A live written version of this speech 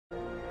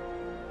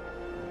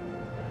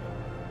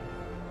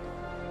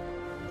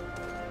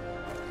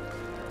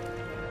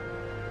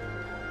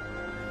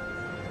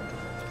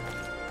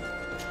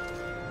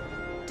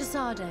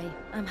Sade,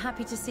 I'm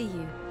happy to see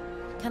you.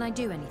 Can I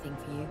do anything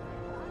for you?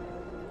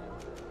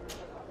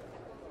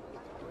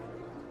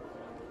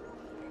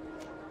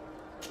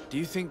 Do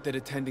you think that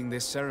attending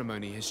this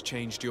ceremony has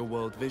changed your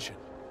world vision?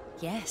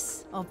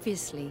 Yes,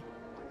 obviously.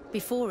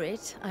 Before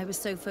it, I was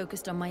so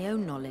focused on my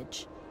own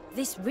knowledge.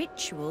 This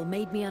ritual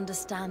made me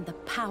understand the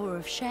power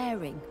of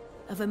sharing,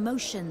 of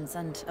emotions,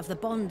 and of the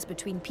bonds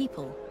between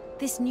people.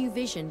 This new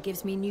vision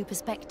gives me new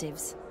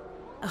perspectives.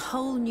 A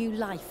whole new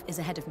life is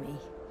ahead of me.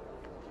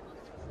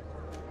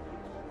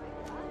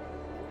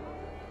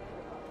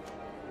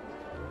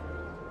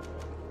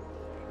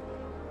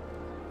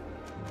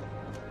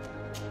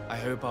 I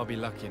hope I'll be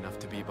lucky enough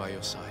to be by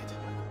your side.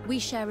 We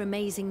share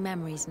amazing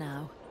memories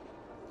now.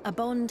 A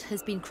bond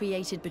has been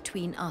created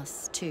between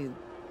us, too.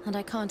 And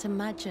I can't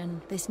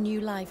imagine this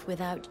new life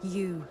without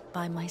you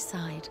by my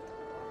side.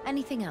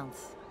 Anything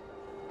else?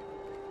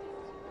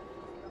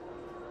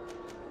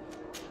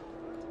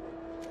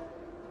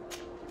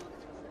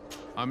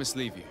 I must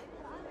leave you.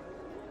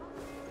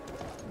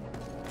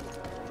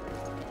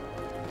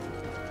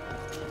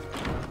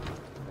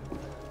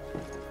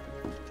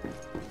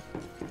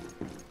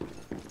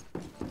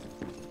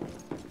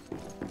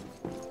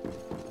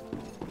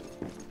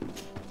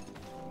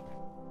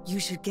 You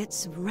should get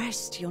some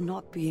rest. You're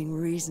not being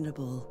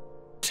reasonable.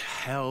 To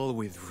hell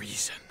with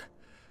reason.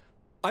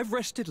 I've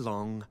rested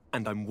long,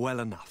 and I'm well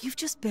enough. You've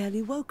just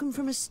barely woken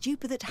from a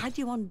stupor that had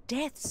you on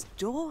death's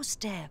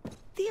doorstep.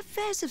 The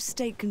affairs of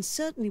state can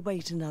certainly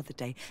wait another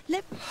day.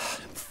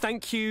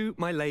 Thank you,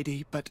 my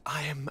lady, but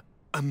I am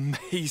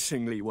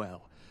amazingly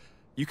well.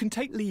 You can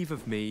take leave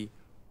of me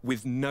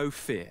with no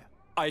fear,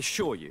 I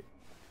assure you.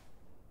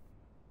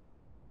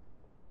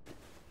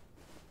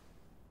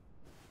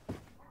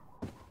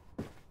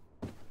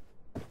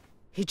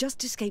 He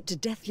just escaped a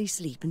deathly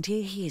sleep, and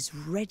here he is,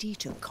 ready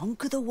to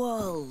conquer the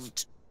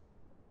world.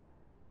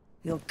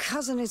 Your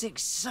cousin is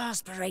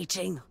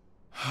exasperating.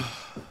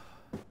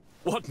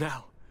 What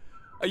now?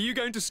 Are you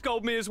going to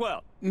scold me as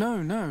well?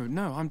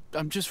 No.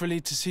 I'm just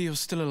relieved to see you're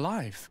still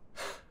alive.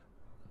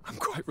 I'm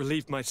quite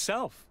relieved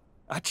myself,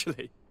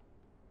 actually.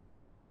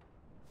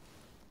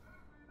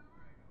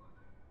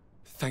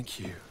 Thank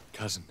you,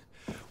 cousin.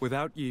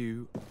 Without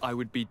you, I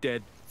would be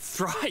dead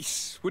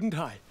thrice, wouldn't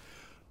I?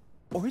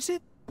 Or is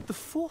it the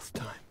fourth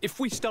time? If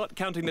we start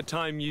counting the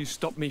time you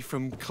stopped me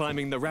from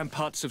climbing the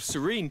ramparts of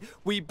Serene,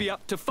 we'd be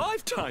up to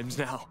 5 times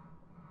now.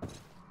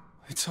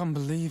 It's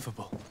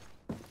unbelievable.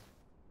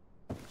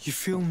 You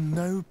feel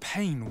no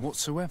pain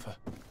whatsoever.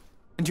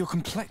 And your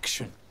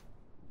complexion.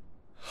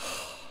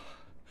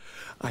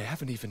 I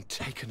haven't even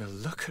taken a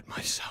look at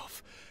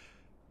myself.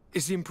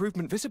 Is the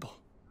improvement visible?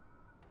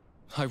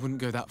 I wouldn't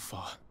go that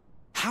far.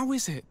 How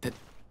is it that...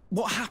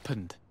 What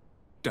happened?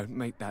 Don't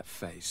make that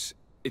face.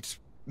 It's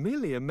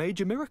merely a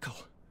major miracle.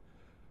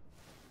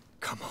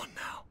 Come on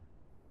now.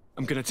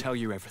 I'm going to tell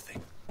you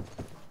everything.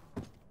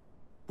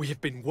 We have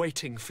been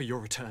waiting for your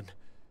return.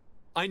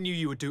 I knew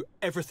you would do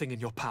everything in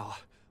your power.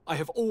 I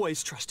have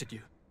always trusted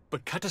you.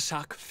 But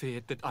Katasak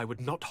feared that I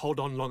would not hold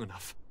on long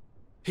enough.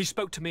 He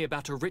spoke to me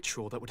about a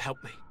ritual that would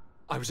help me.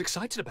 I was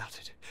excited about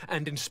it,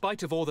 and in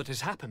spite of all that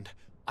has happened,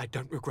 I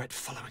don't regret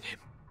following him.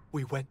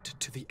 We went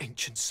to the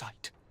ancient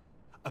site,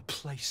 a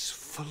place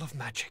full of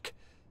magic.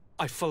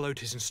 I followed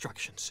his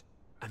instructions,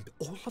 and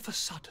all of a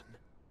sudden,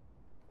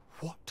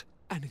 what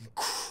an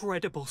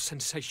incredible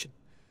sensation.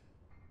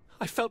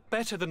 I felt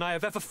better than I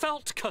have ever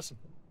felt, cousin.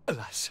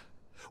 Alas,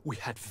 we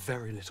had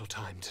very little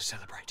time to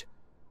celebrate.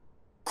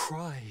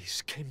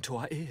 Cries came to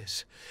our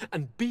ears,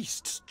 and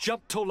beasts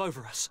jumped all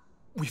over us.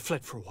 We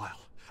fled for a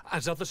while,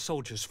 as other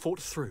soldiers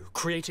fought through,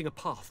 creating a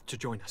path to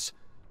join us.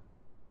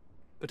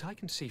 But I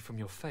can see from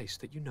your face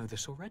that you know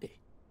this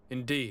already.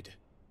 Indeed.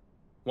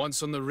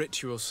 Once on the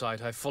ritual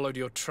site, I followed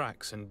your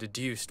tracks and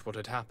deduced what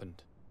had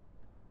happened.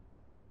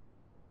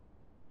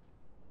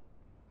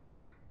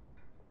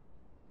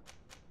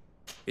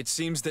 It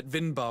seems that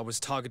Vinbar was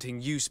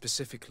targeting you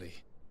specifically.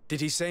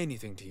 Did he say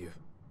anything to you?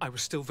 I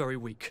was still very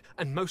weak,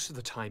 and most of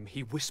the time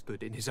he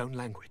whispered in his own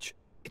language.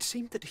 It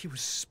seemed that he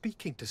was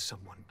speaking to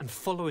someone and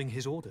following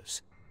his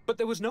orders. But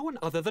there was no one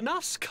other than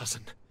us,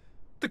 cousin.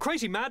 The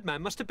crazy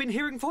madman must have been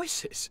hearing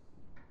voices.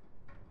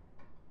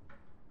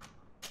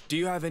 Do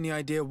you have any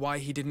idea why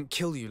he didn't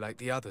kill you like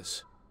the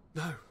others?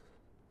 No,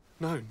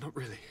 not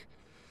really.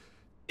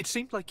 It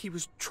seemed like he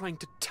was trying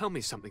to tell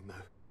me something,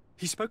 though.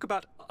 He spoke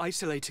about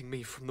isolating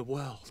me from the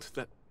world,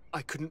 that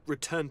I couldn't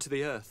return to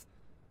the Earth.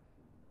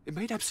 It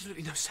made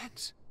absolutely no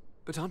sense.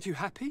 But aren't you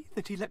happy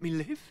that he let me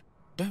live?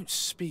 Don't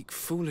speak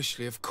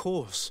foolishly, of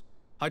course.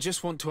 I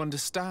just want to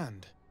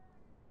understand.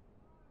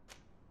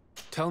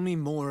 Tell me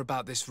more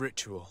about this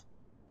ritual.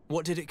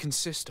 What did it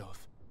consist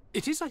of?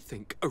 It is, I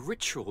think, a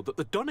ritual that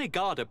the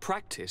Donegada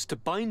practice to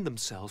bind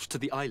themselves to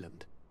the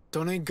island.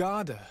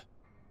 Donegada?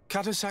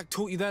 Katasak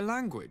taught you their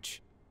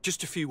language?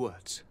 Just a few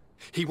words.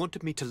 He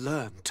wanted me to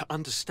learn, to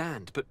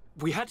understand, but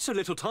we had so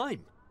little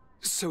time.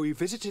 So we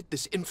visited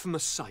this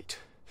infamous site,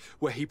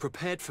 where he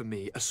prepared for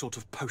me a sort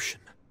of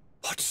potion.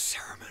 What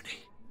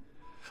ceremony!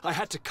 I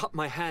had to cut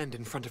my hand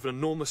in front of an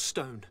enormous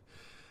stone,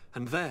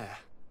 and there,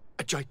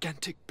 a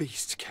gigantic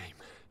beast came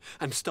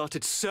and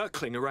started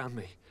circling around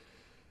me.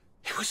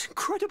 It was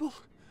incredible.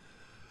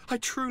 I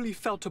truly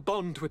felt a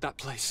bond with that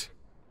place.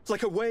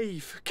 Like a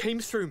wave came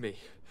through me,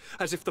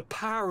 as if the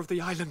power of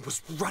the island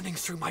was running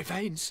through my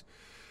veins.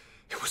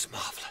 It was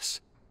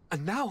marvelous.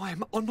 And now I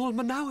am on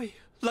Manawi,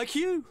 like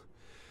you.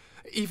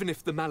 Even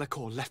if the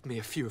Malachor left me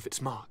a few of its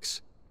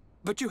marks.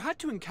 But you had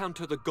to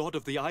encounter the god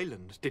of the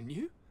island, didn't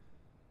you?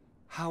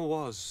 How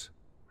was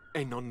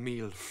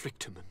Enon-Mil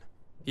Frictumen?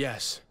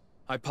 Yes,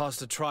 I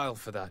passed a trial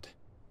for that.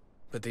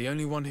 But the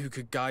only one who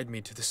could guide me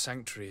to the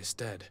sanctuary is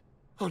dead.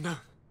 Oh no.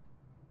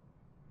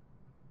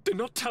 Do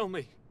not tell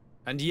me.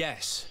 And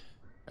yes,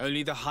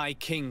 only the High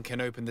King can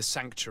open the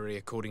sanctuary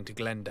according to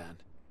Glendan.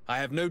 I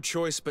have no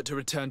choice but to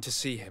return to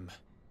see him.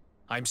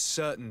 I'm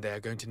certain they are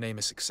going to name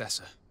a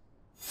successor.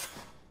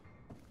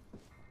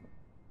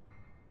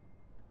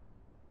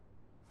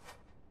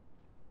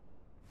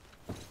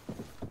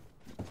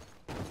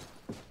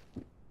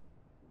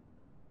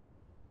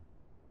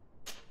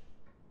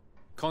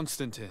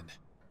 Constantine.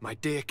 My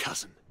dear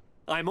cousin,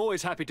 I'm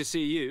always happy to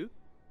see you.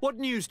 What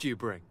news do you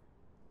bring?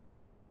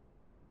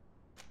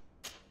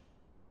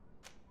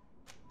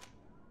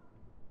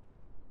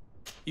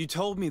 You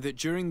told me that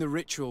during the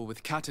ritual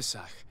with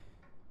Katasach,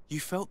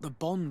 you felt the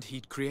bond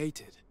he'd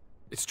created.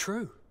 It's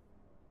true.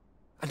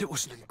 And it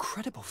was an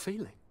incredible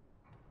feeling.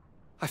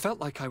 I felt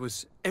like I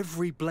was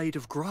every blade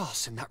of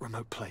grass in that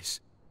remote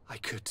place. I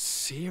could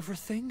see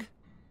everything,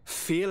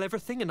 feel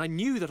everything, and I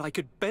knew that I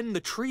could bend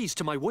the trees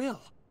to my will.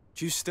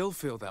 Do you still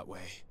feel that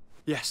way?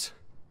 Yes,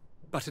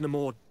 but in a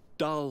more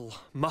dull,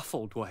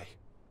 muffled way.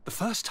 The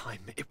first time,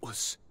 it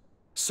was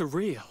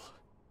surreal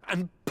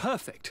and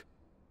perfect.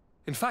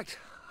 In fact,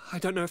 I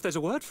don't know if there's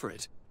a word for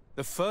it.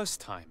 The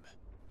first time?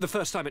 The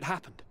first time it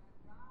happened.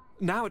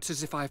 Now it's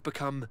as if I've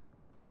become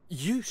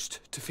used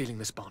to feeling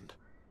this bond.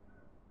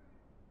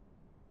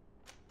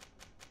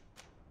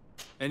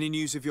 Any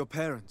news of your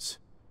parents?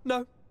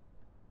 No.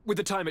 With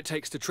the time it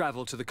takes to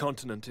travel to the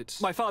continent,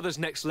 my father's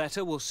next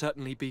letter will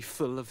certainly be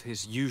full of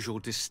his usual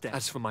disdain.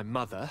 As for my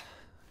mother,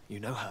 you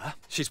know her.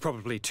 She's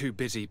probably too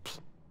busy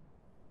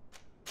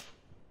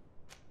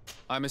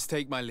I must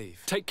take my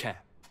leave. Take care.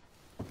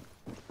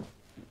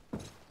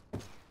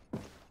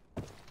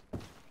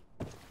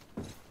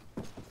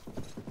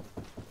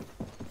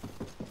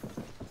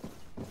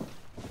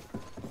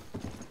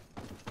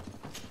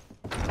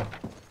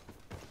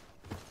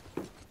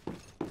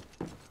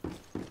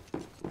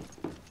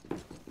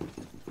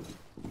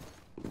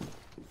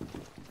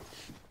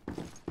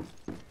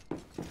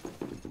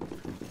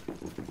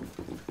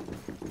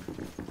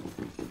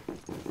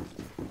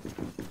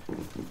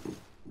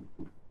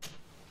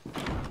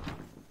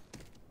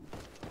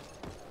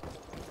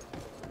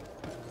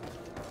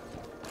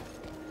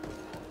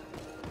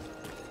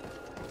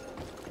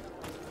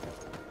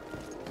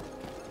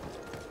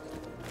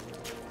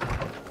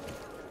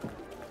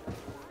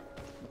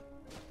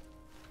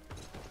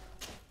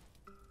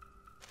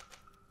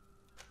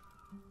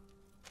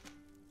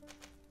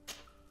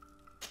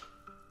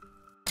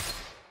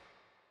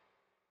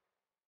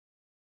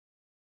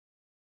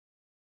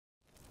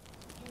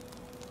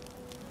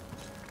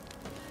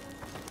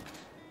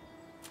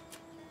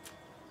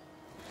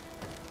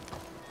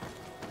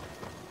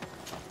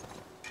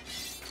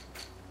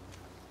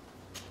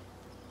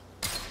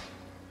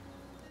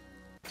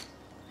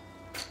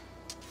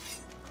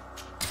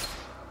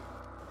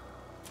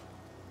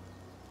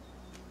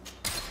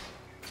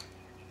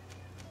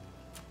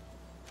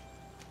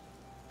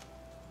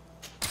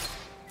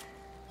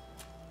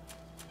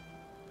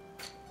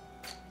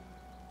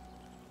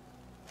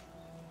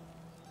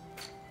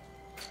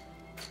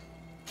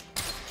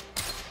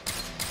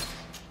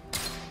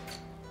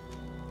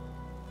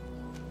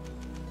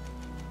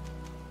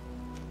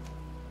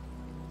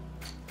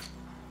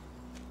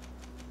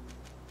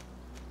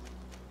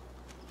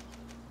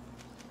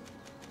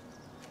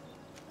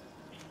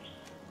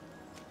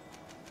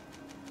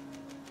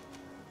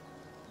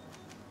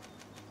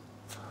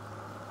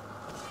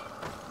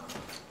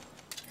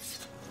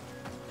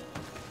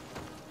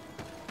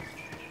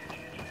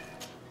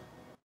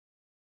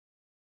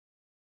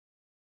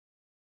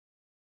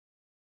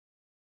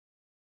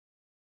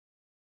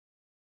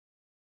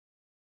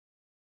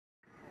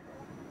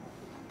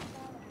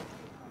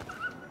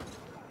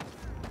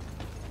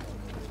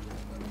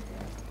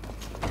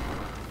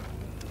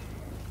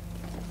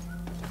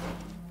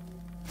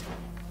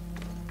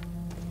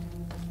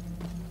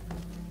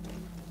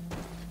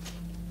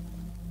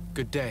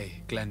 Good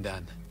day,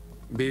 Glendan.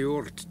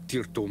 Beort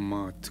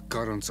Tirtomat,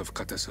 Karans of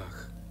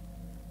Katasach.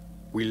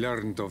 We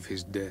learned of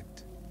his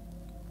death.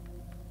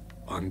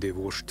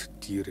 Andevosht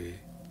Tire.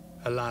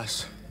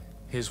 Alas,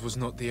 his was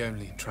not the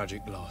only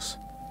tragic loss.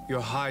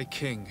 Your High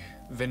King,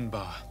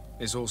 Vinbar,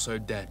 is also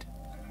dead.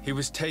 He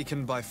was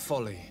taken by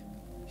folly.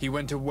 He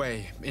went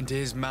away into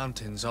his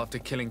mountains after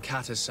killing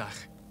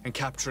Katasach and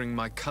capturing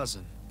my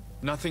cousin.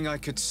 Nothing I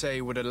could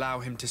say would allow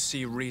him to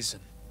see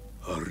reason.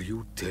 Are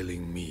you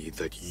telling me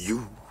that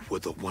you were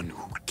the one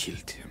who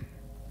killed him?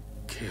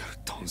 Ker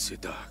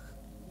Tonsidag.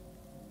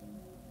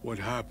 What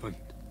happened?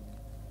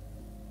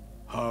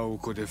 How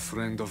could a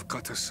friend of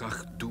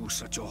Katasach do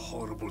such a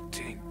horrible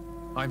thing?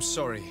 I'm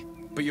sorry,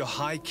 but your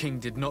High King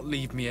did not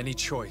leave me any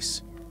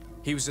choice.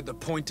 He was at the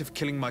point of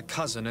killing my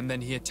cousin, and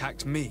then he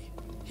attacked me.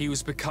 He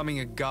was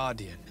becoming a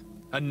guardian,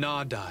 a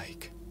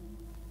Nardaig.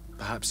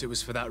 Perhaps it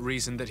was for that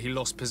reason that he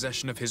lost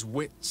possession of his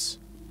wits.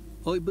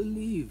 I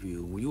believe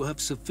you. You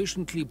have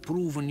sufficiently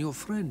proven your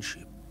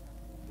friendship.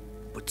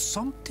 But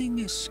something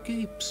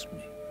escapes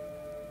me.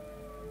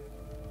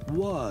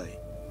 Why?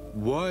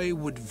 Why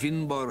would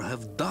Vinbar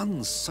have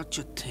done such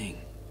a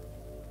thing?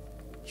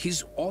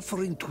 His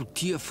offering to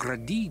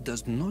Teofradi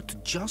does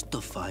not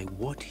justify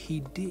what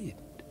he did.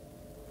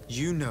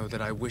 You know that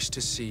I wish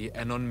to see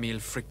Enonmil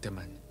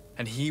Frichtemann,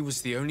 and he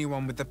was the only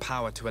one with the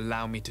power to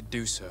allow me to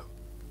do so.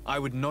 I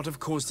would not have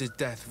caused his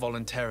death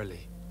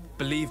voluntarily.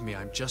 Believe me,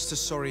 I'm just as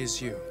sorry as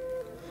you.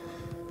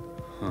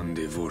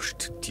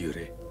 Undivorced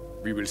Tire.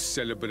 We will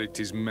celebrate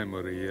his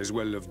memory as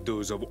well as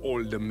those of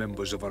all the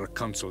members of our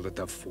council that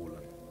have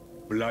fallen.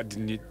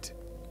 Vladnit,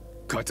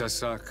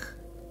 Katasach,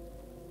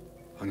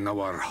 and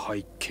now our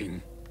High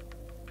King.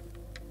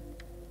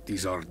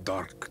 These are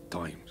dark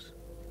times,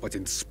 but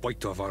in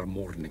spite of our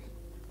mourning,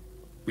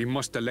 we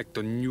must elect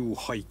a new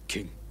High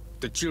King.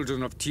 The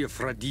children of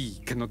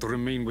Teofradi cannot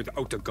remain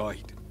without a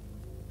guide.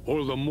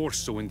 All the more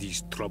so in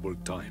these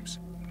troubled times.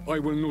 I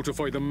will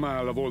notify the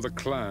Mal of all the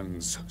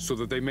clans, so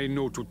that they may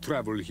know to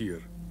travel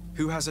here.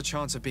 Who has a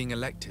chance of being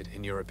elected,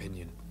 in your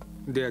opinion?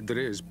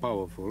 Deirdre is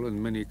powerful,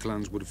 and many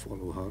clans would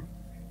follow her.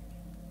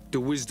 The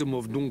wisdom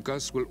of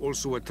Dunkas will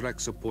also attract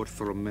support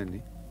from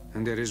many.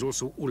 And there is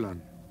also Ulan,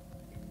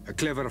 a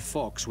clever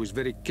fox who is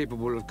very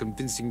capable of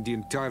convincing the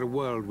entire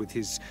world with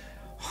his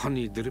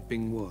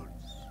honey-dripping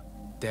words.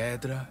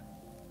 Deirdre,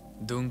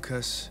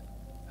 Dunkas,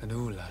 and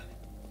Ulan.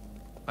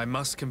 I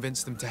must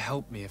convince them to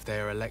help me if they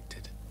are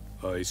elected.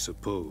 I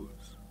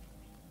suppose.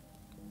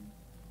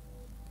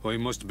 I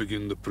must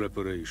begin the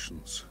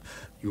preparations.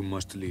 You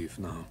must leave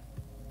now.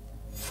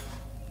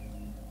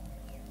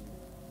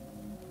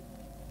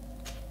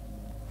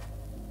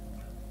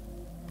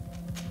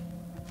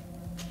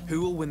 Who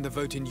will win the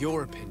vote in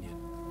your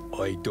opinion?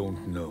 I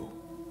don't know.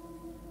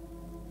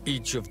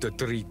 Each of the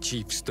three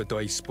chiefs that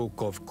I spoke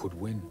of could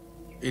win.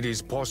 It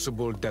is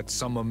possible that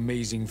some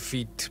amazing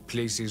feat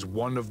places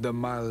one of the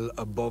Mal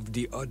above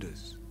the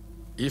others.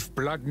 If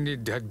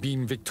Bladnid had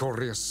been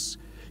victorious,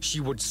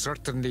 she would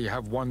certainly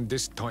have won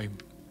this time.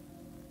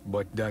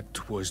 But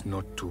that was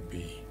not to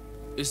be.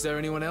 Is there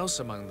anyone else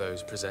among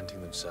those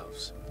presenting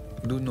themselves?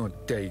 Do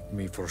not take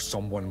me for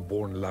someone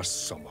born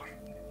last summer.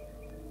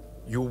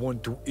 You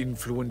want to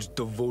influence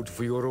the vote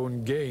for your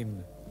own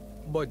gain,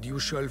 but you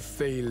shall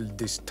fail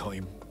this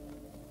time.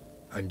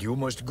 And you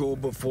must go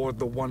before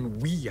the one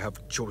we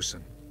have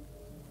chosen.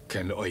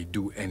 Can I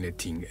do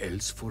anything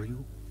else for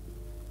you?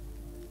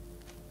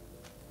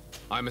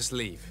 I must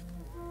leave.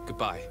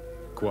 Goodbye.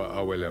 Qua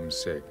awelem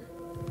seg.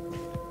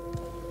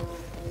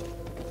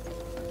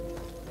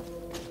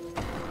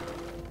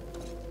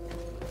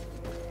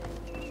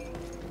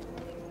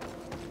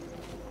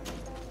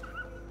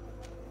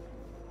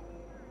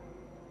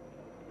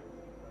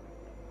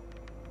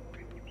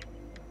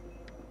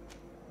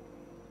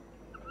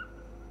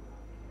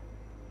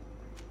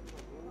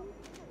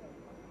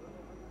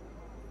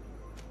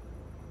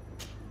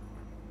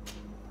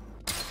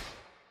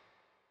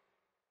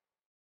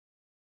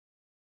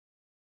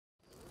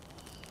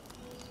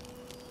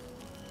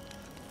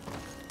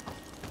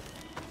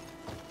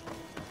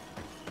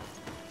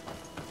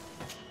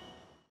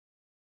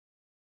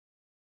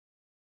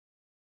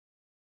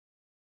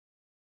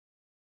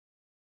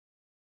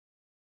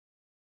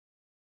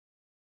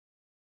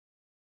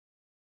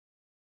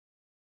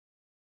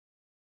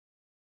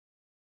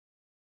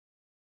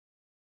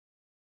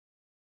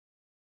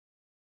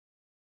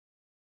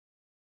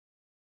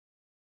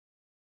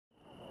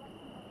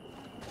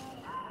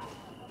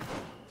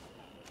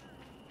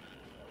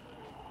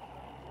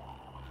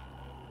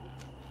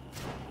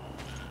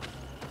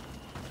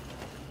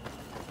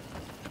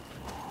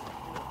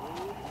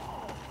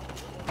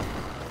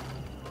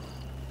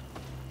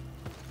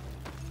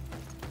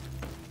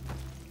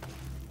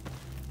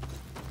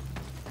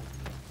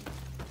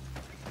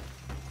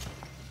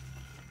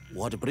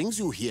 What brings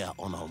you here,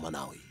 Ono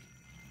Manawi?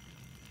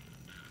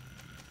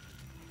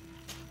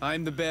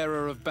 I'm the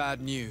bearer of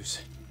bad news.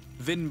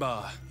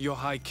 Vinbar, your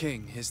High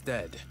King, is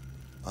dead.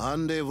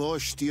 Ande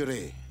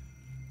Voshtire.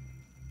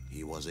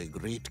 He was a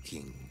great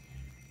king,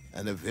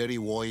 and a very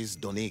wise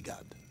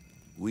Donegad.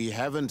 We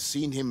haven't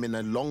seen him in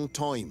a long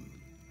time,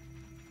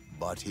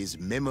 but his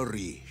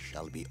memory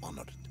shall be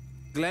honored.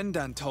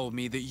 Glendan told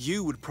me that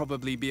you would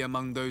probably be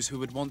among those who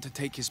would want to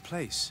take his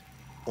place.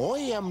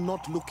 I am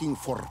not looking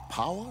for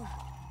power,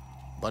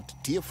 but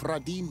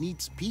Teofradi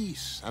needs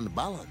peace and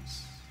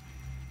balance.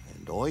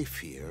 And I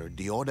fear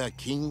the other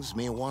kings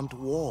may want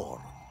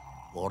war,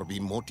 or be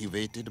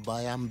motivated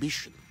by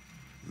ambition.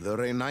 The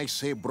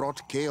Renaisse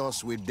brought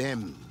chaos with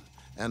them,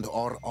 and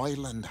our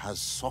island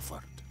has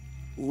suffered.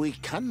 We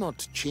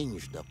cannot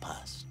change the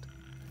past,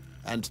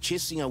 and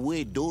chasing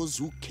away those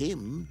who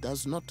came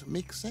does not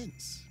make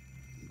sense.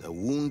 The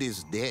wound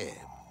is there.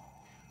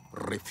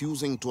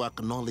 Refusing to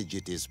acknowledge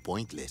it is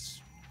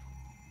pointless.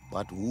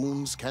 But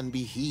wounds can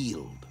be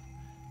healed,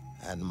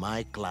 and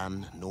my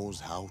clan knows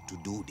how to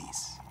do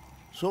this.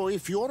 So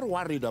if you're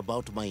worried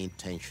about my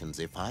intentions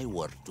if I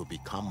were to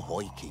become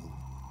Hoi King,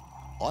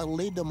 I'll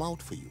lay them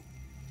out for you.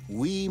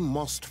 We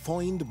must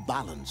find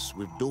balance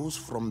with those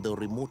from the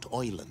remote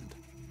island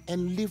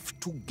and live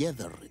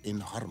together in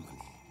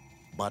harmony.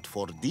 But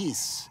for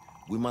this,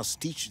 we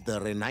must teach the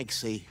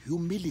Renaigse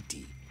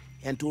humility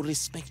and to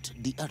respect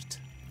the earth.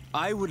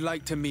 I would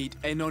like to meet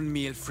Enon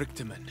Miel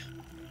Frictamen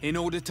in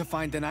order to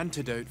find an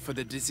antidote for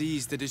the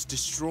disease that is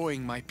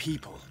destroying my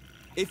people.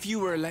 If you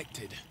were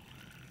elected,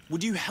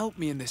 would you help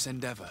me in this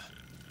endeavor?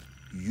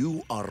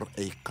 You are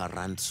a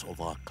Karants of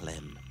our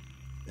clan,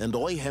 and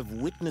I have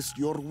witnessed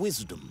your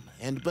wisdom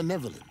and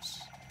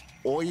benevolence.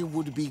 I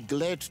would be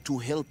glad to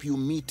help you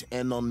meet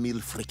Enon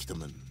Miel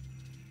Frictamen,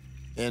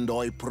 and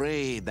I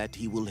pray that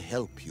he will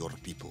help your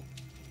people.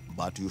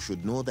 But you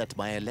should know that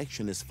my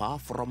election is far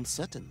from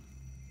certain.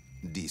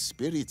 The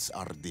spirits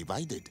are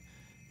divided,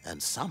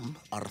 and some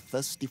are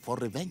thirsty for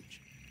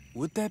revenge.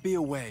 Would there be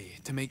a way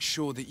to make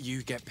sure that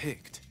you get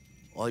picked?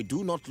 I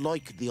do not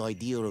like the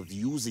idea of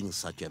using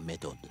such a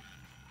method.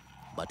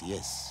 But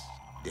yes,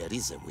 there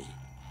is a way.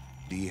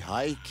 The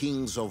High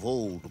Kings of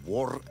old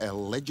wore a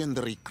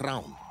legendary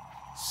crown,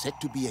 said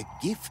to be a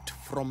gift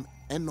from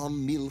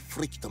Enon Miel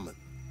Frictamen.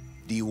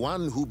 The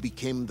one who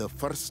became the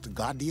first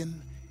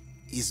guardian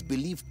is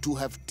believed to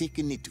have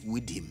taken it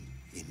with him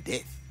in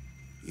death.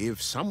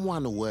 If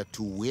someone were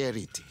to wear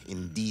it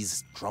in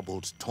these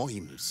troubled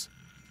times,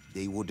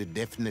 they would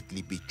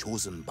definitely be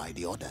chosen by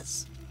the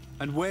others.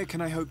 And where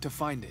can I hope to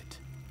find it?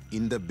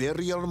 In the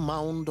burial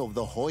mound of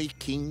the Hoi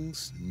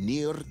Kings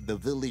near the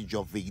village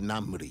of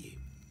Vignamri.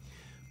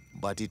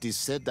 But it is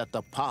said that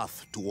the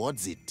path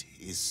towards it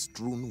is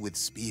strewn with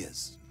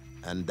spears,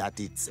 and that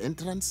its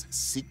entrance,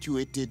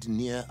 situated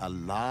near a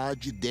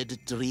large dead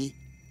tree,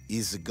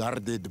 is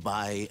guarded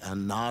by a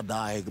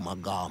Nadaig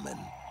Magamen.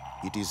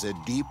 It is a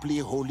deeply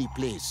holy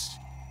place,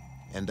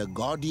 and the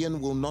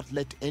Guardian will not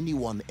let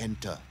anyone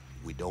enter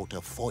without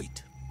a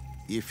fight.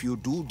 If you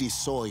do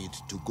decide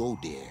to go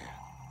there,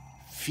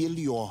 fill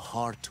your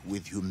heart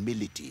with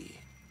humility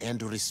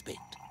and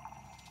respect,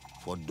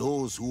 for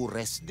those who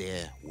rest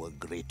there were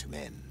great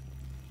men.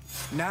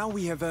 Now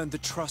we have earned the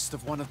trust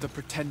of one of the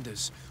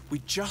pretenders.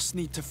 We just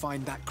need to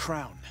find that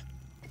crown.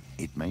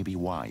 It may be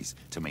wise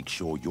to make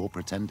sure your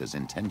pretender's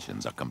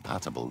intentions are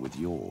compatible with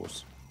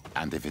yours.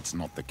 And if it's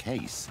not the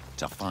case,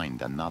 to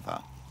find another.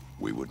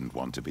 We wouldn't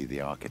want to be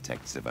the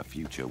architects of a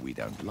future we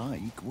don't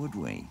like, would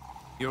we?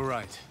 You're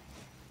right.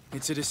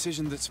 It's a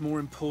decision that's more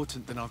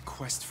important than our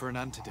quest for an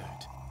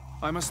antidote.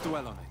 I must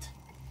dwell on it.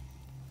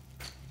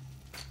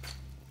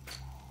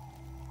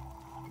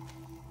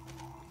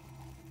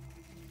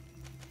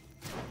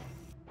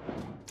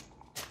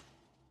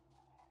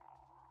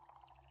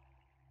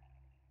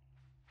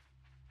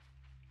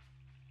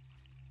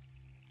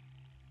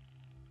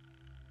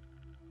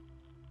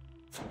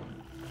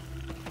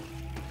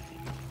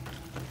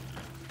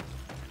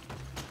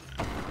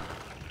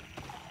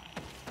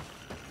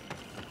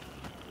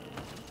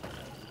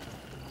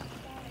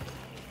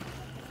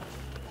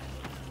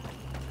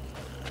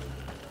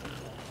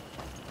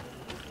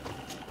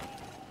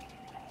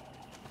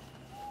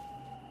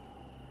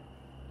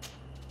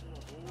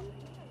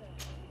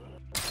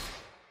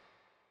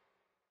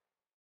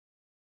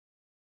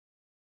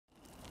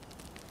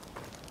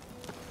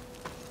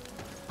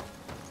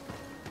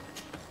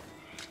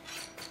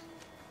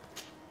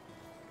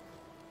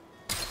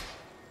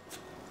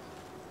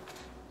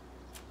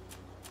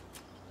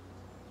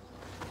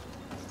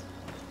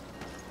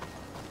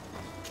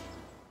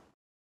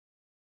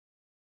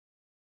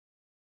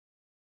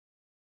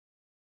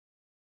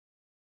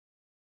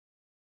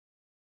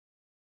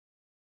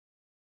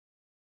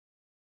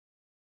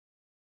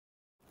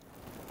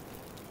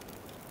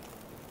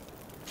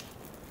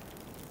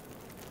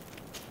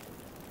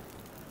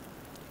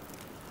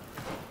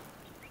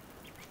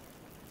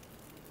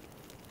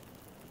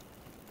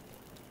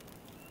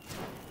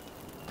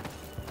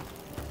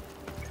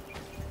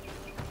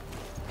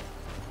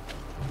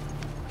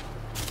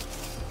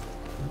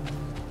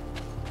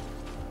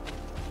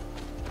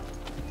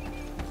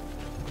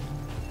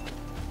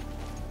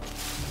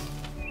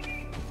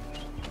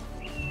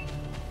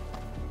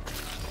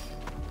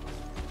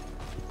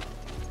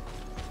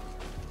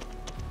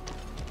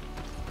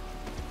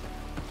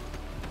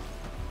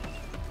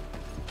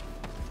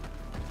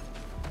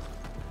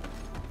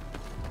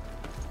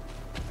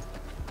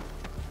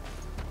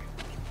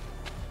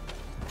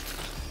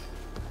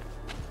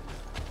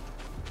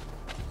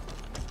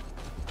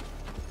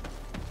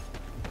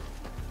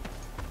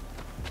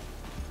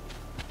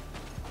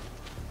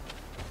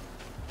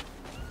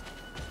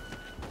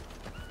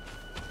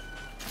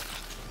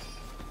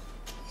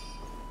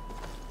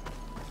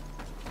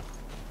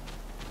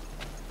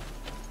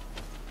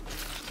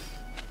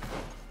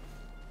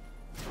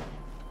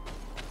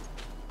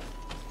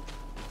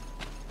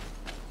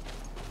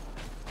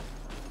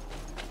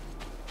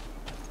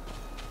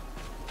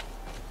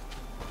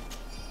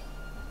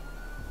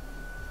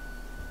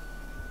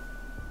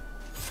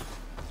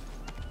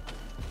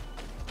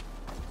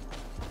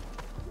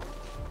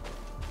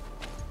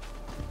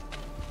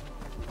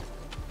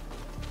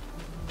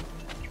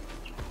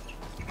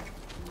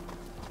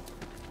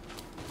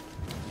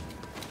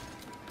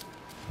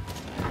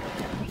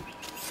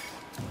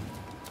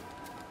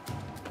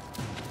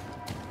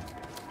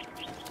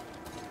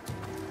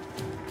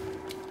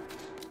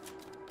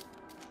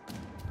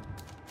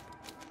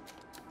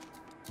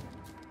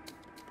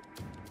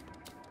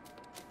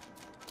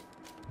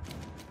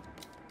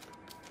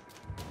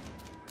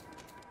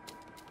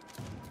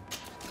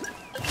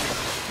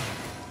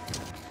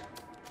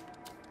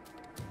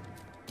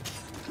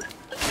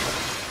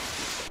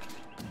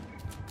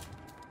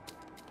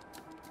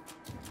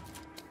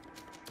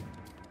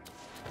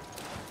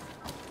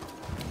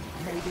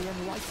 the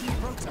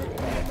Enlightened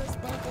protect me in this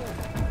battle.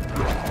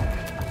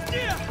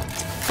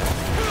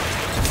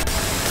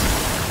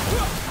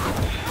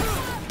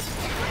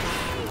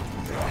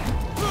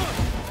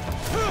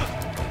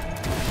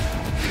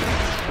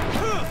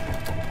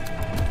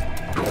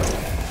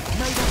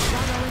 May the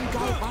shadow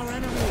engulf our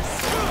enemies.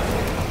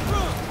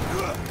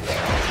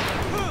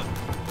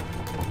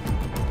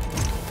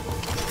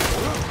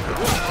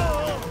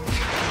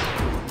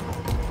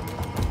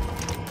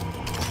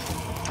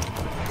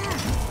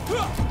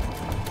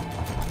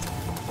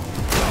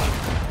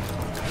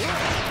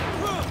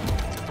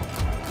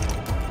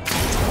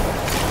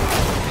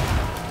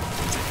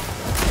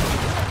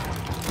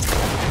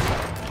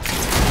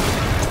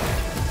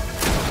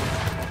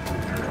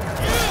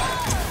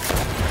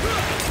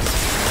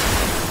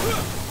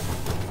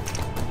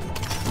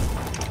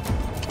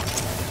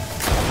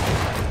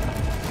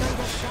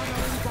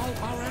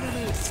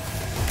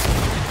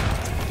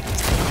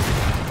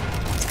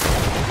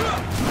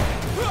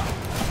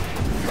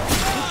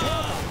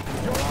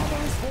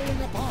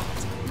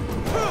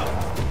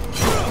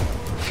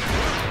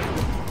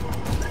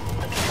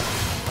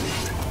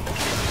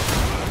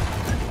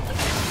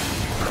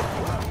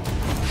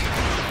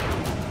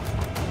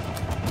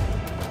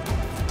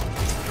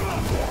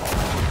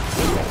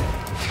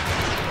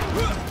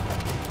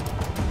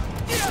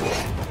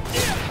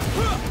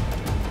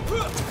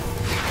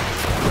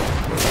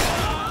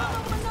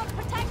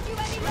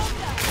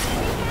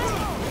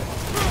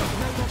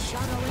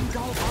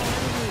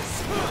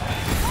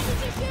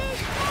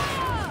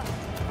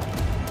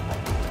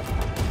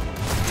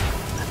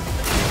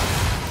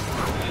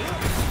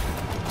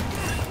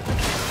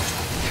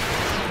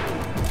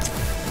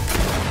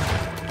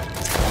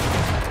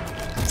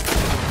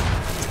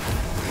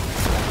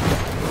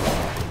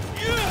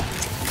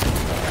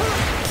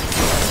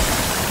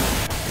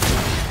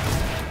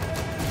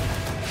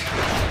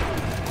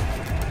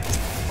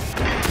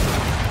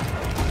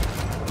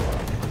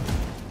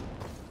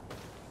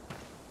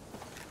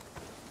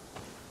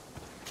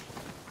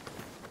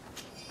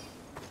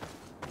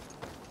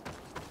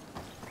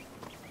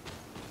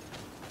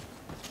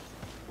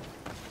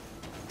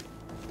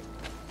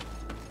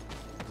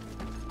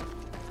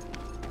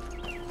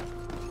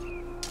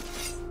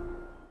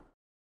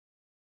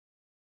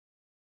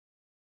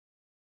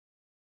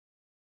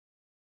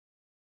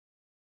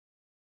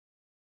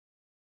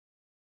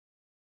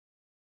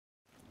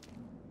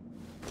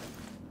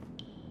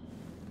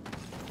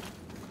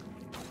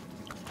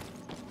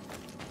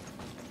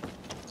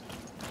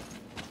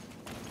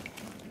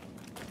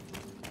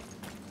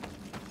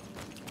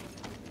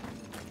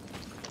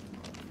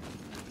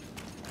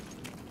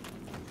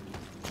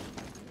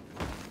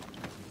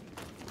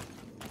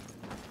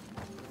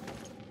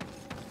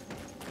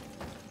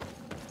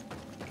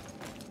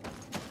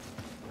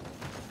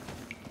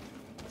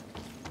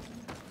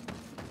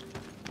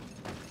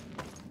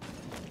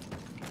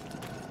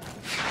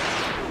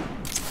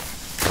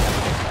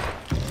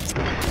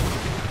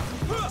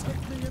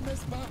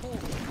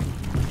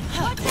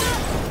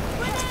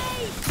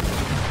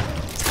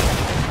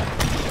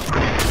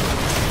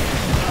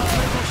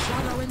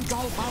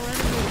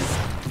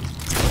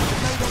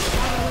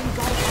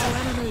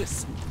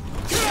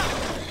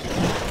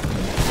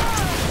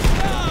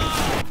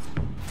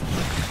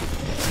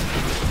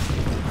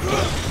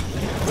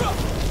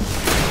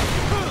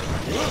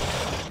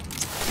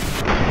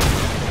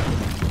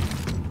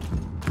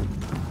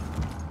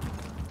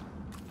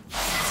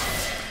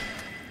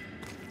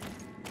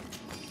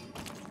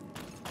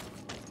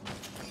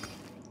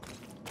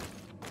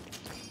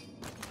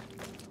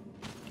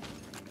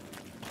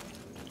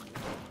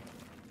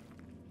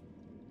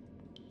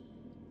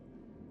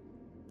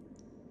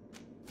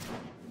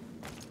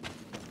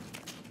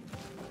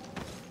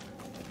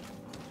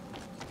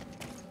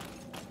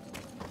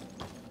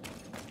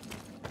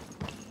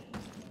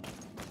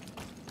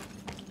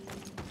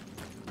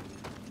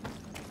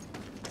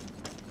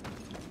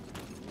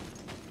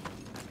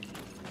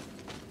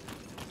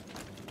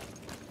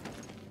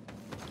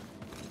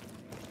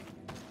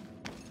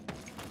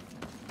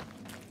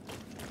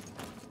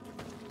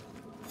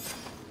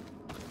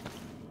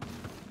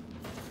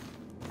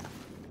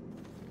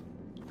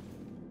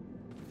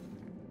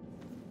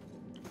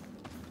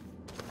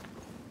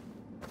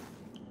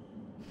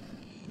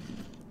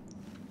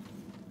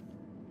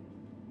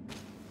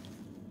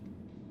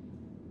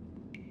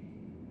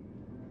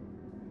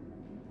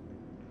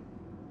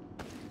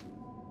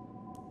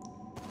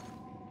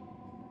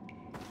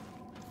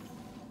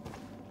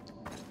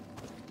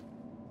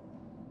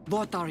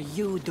 What are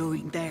you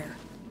doing there?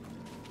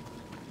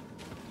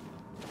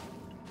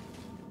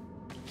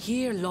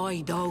 Here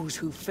lie those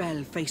who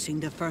fell facing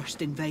the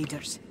first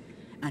invaders,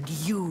 and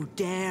you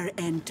dare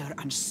enter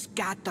and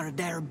scatter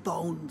their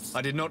bones.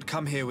 I did not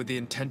come here with the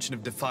intention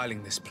of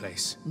defiling this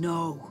place.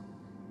 No.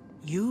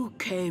 You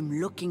came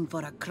looking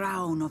for a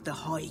crown of the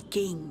High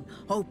King,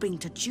 hoping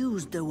to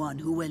choose the one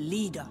who will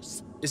lead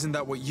us. Isn't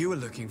that what you were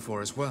looking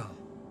for as well?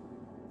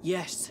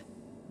 Yes,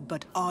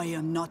 but I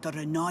am not a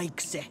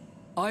Renaigse.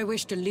 I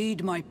wish to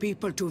lead my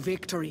people to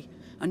victory,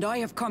 and I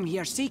have come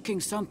here seeking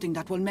something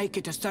that will make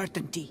it a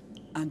certainty.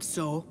 And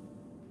so?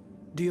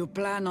 Do you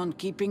plan on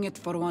keeping it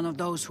for one of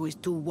those who is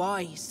too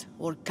wise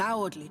or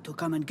cowardly to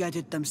come and get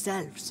it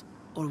themselves?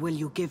 Or will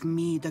you give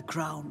me the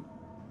crown?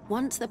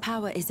 Once the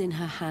power is in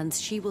her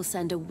hands, she will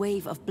send a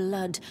wave of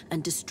blood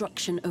and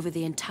destruction over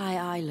the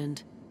entire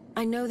island.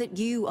 I know that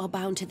you are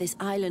bound to this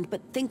island,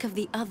 but think of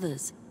the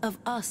others, of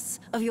us,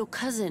 of your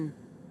cousin.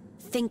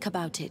 Think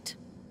about it.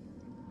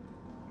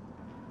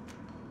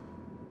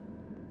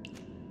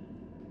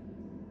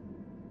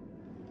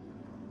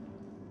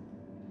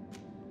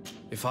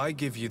 If I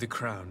give you the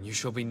crown, you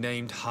shall be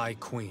named High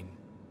Queen.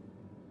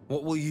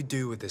 What will you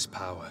do with this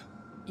power?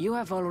 You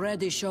have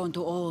already shown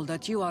to all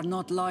that you are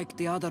not like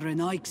the other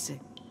Renaigse.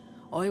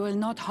 I will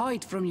not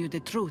hide from you the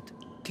truth.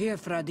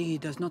 Teofradi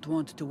does not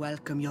want to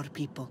welcome your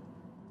people.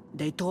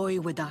 They toy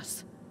with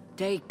us,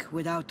 take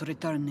without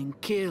returning,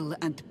 kill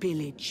and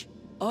pillage.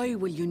 I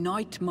will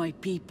unite my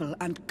people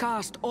and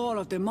cast all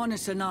of the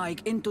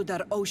Monesenaig into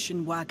their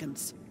ocean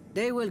wagons.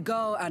 They will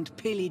go and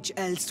pillage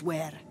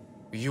elsewhere.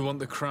 You want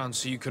the crown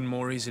so you can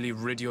more easily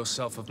rid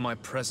yourself of my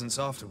presence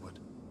afterward?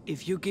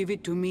 If you give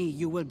it to me,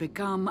 you will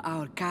become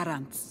our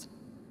Karants.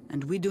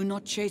 And we do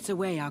not chase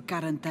away our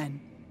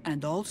Karanten.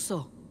 And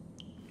also,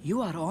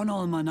 you are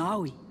Onol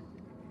Manawi.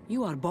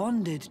 You are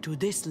bonded to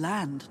this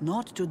land,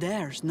 not to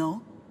theirs,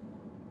 no?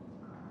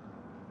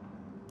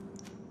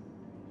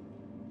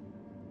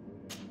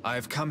 I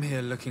have come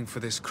here looking for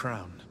this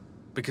crown,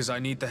 because I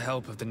need the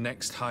help of the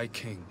next High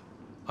King.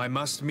 I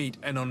must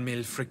meet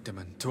Enonmil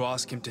Frichteman to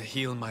ask him to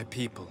heal my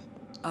people.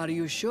 Are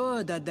you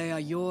sure that they are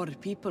your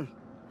people?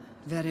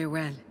 Very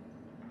well.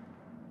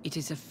 It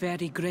is a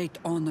very great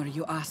honor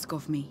you ask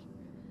of me.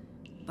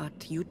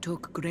 But you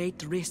took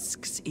great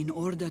risks in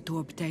order to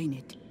obtain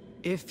it.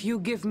 If you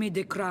give me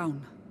the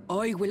crown,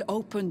 I will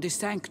open the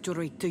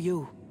sanctuary to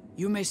you.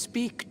 You may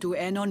speak to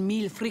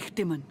Enonmil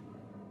Frichteman.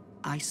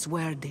 I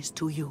swear this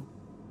to you.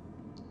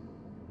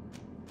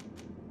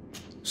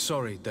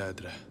 Sorry,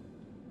 Deirdre.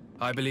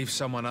 I believe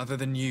someone other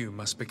than you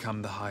must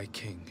become the High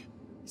King.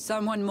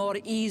 Someone more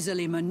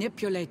easily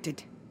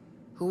manipulated,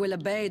 who will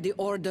obey the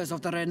orders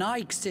of the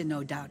Renaigse,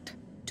 no doubt.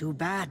 Too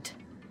bad.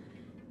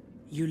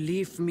 You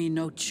leave me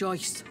no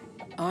choice.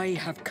 I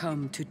have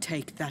come to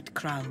take that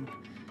crown,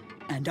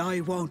 and I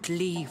won't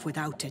leave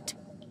without it.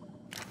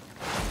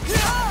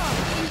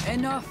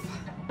 Enough!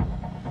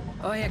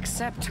 I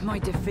accept my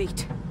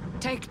defeat.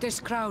 Take this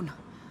crown.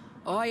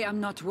 I am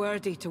not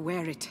worthy to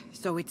wear it,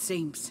 so it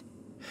seems.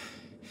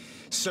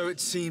 So it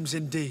seems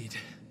indeed.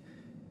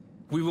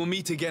 We will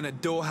meet again at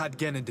Dorhad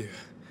Genadu.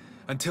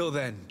 Until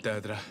then,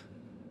 Deirdre.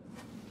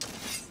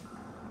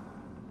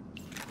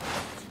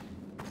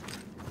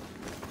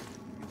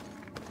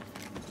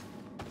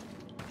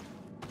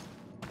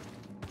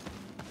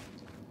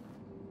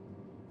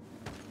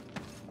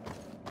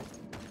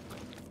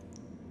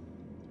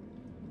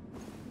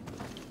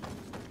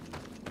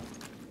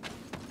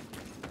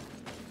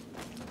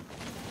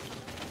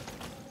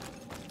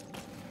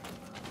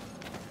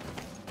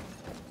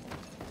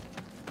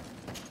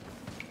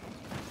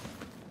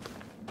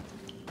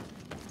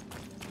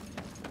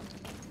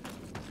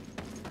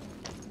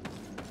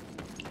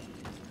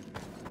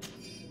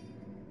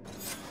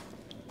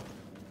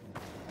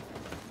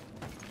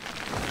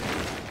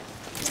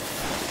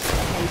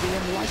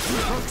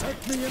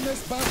 Protect me in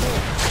this battle!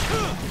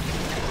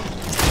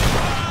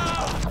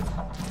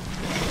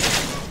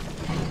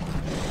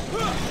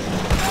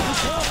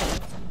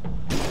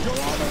 Your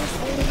armor is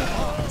falling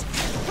apart!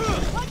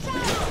 Watch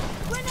out!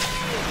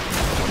 Grenade!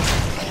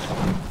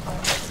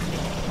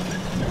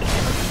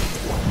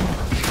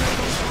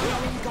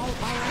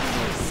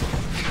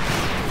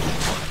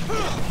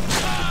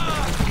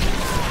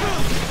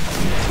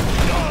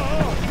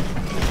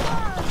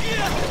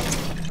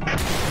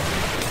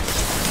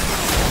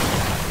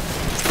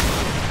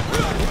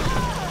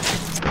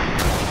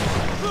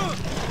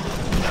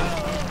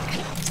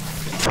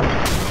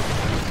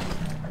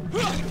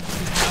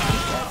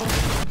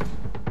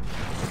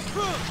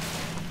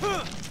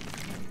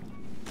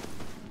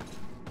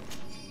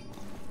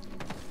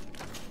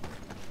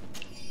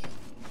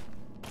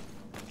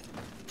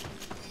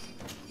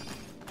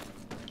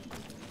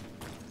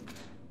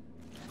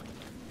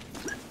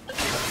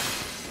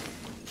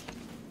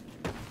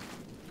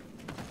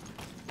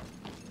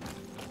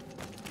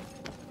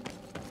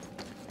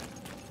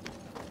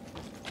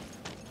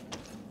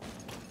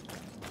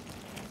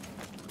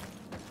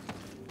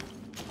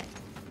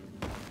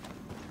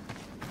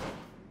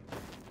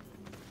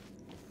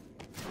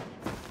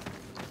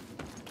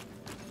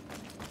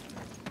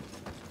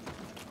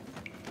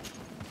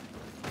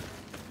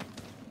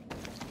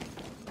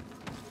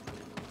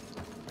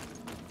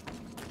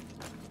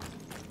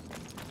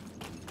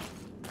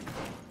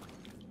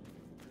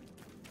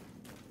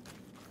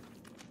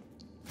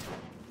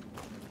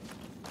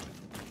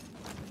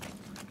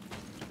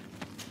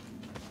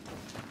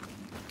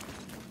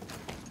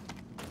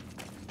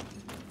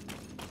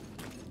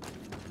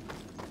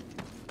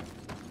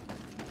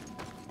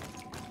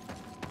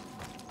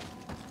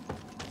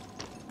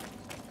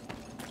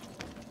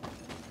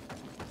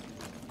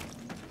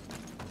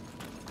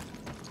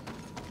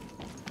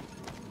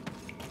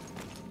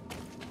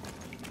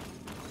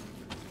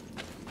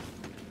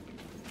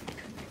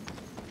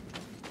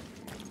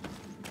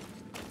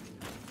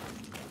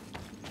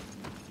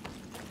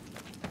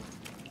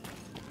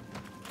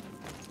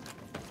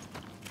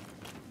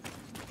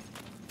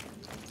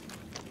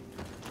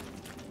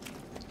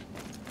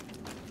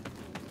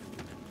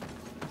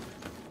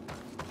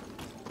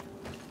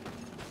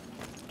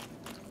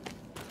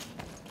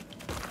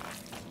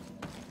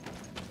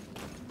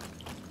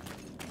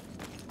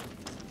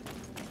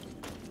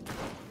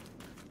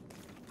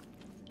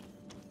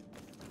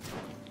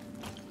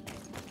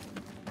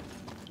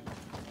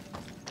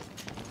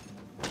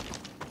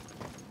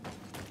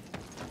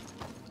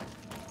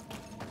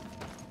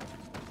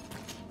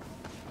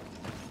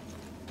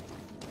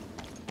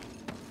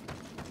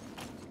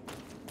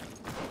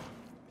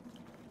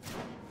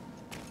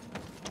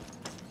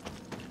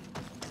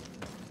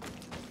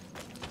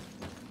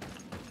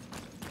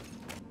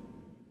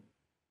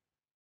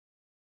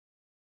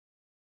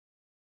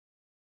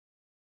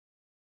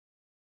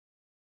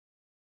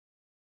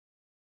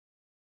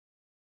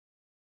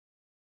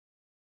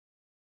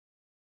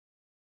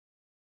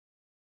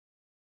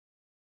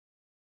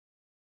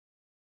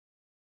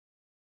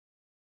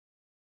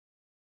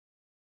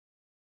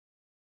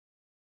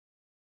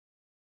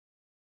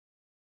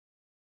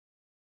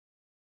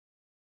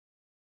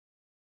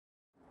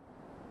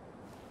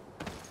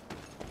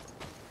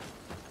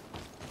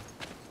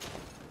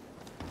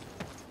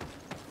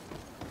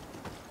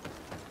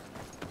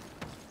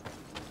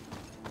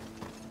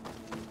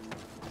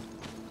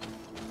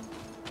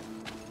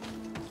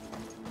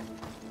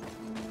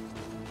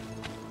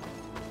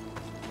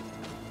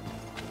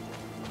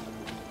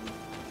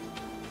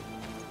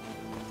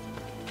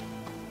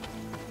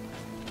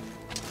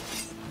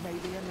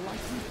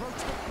 Mighty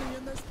protect me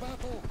in this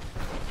battle!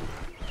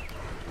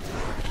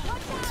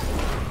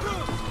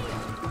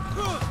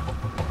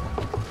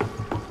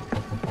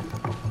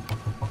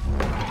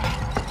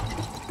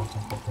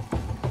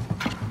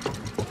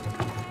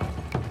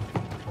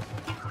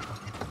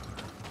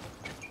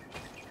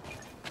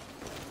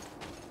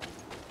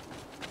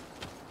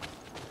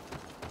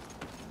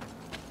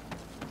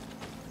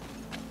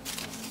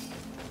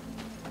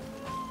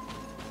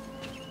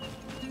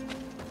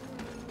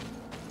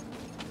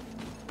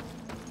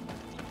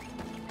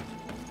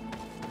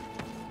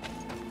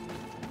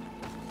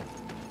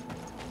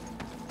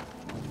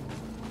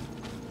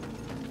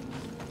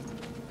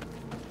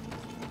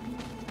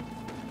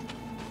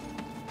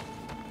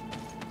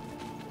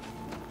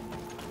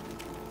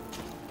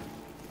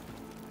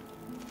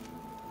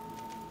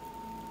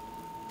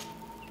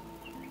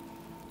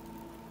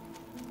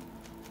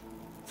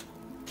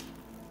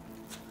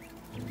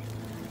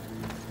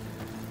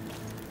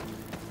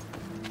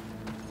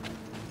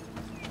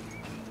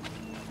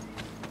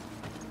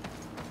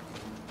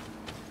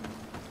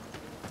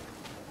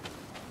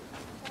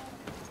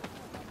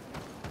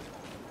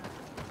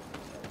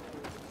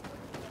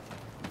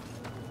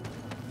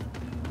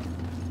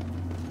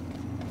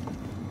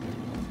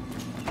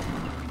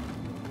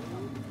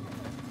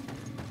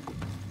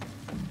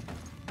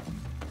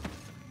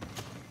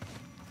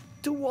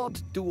 To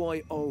what do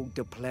I owe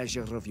the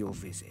pleasure of your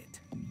visit?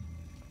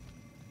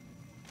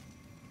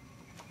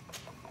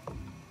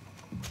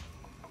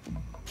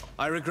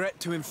 I regret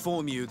to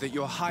inform you that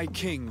your High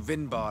King,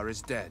 Vinbar,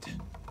 is dead.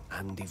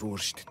 And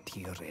divorced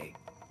Tire.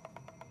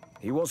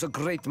 He was a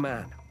great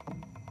man,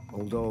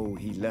 although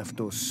he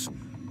left us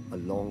a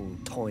long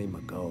time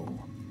ago.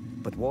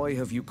 But why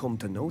have you come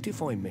to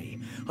notify me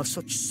of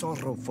such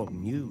sorrowful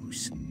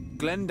news?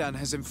 Glendan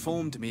has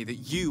informed me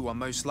that you are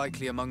most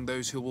likely among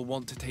those who will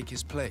want to take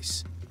his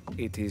place.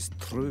 It is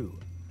true,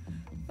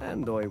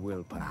 and I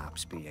will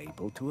perhaps be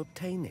able to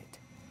obtain it.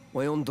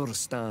 I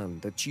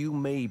understand that you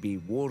may be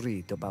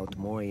worried about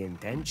my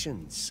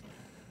intentions,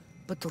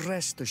 but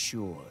rest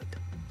assured,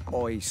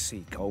 I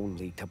seek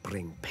only to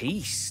bring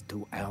peace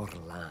to our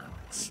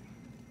lands.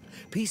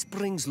 Peace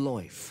brings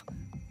life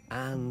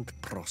and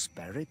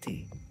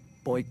prosperity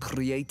by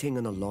creating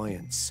an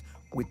alliance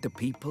with the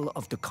people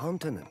of the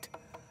continent.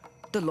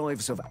 The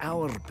lives of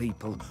our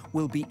people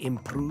will be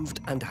improved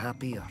and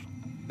happier.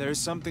 There is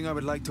something I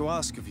would like to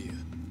ask of you,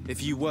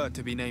 if you were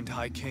to be named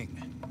High King.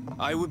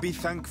 I would be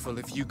thankful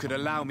if you could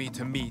allow me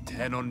to meet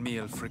Enon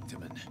Miel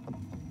Frichtemann.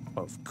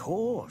 Of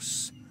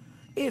course.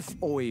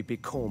 If I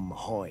become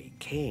High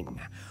King,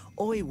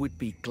 I would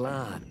be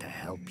glad to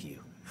help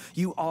you.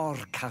 You are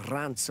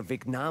Karant's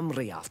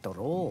Vignamri after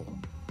all.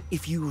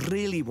 If you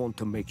really want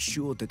to make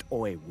sure that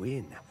I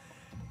win,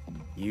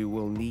 you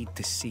will need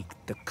to seek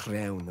the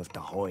crown of the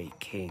High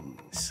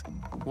Kings.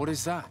 What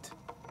is that?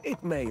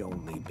 It may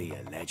only be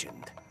a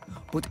legend,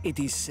 but it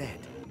is said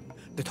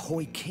that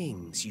High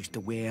Kings used to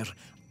wear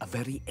a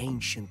very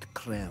ancient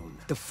crown.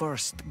 The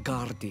first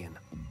Guardian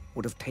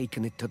would have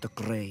taken it to the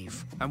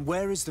grave. And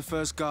where is the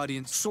first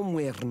Guardian?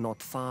 Somewhere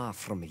not far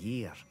from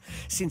here,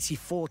 since he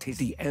fought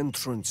the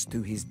entrance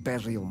to his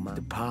burial mound,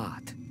 the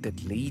path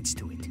that leads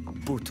to it.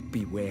 But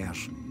beware.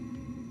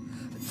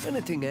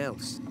 Anything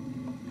else?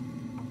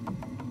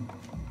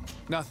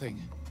 Nothing.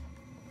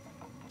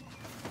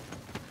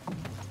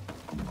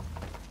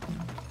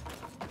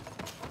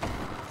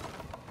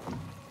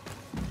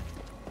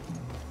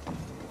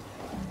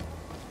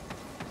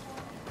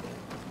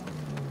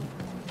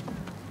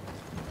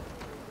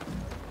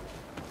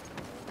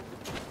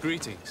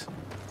 Greetings.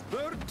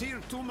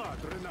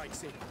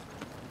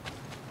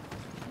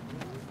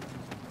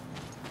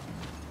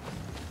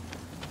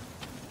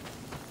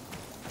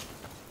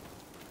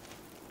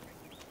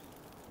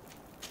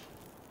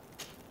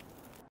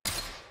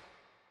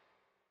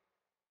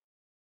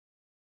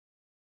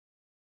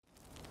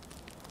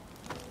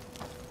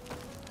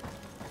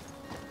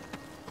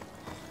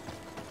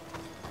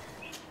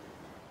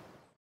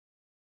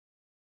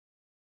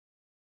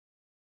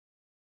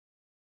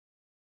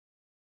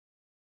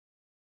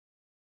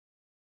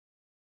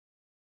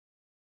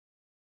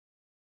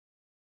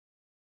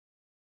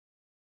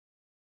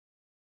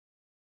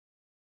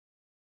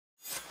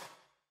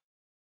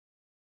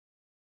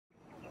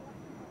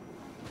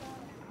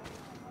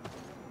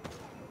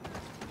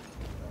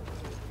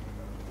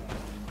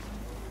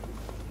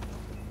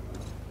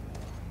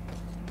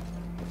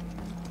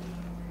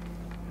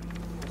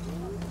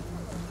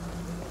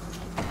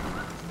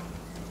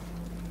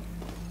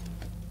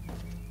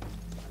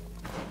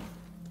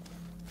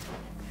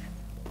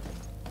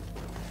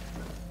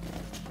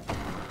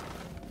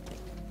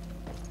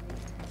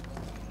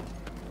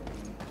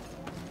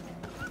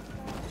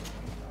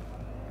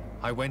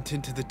 I went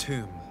into the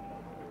tomb.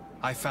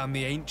 I found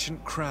the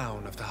ancient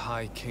crown of the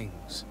High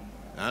Kings.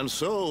 And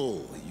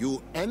so,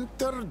 you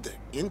entered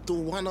into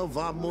one of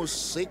our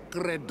most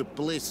sacred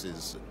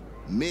places.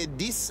 May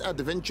this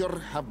adventure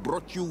have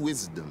brought you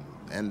wisdom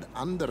and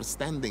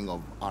understanding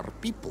of our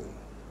people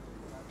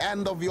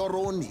and of your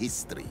own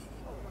history.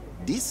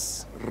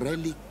 This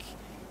relic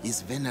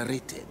is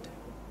venerated.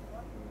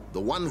 The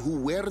one who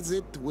wears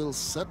it will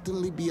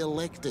certainly be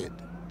elected.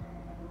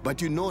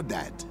 But you know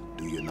that,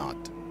 do you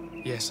not?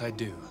 Yes, I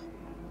do.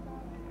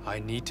 I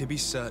need to be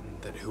certain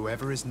that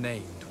whoever is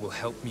named will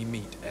help me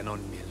meet Enon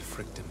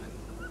Frictiman.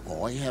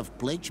 I have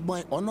pledged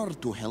my honor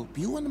to help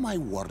you, and my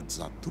words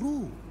are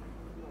true.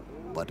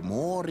 But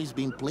more is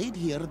being played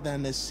here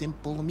than a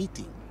simple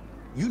meeting.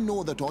 You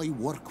know that I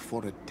work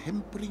for a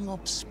tempering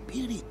of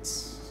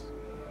spirits,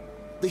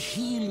 the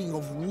healing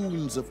of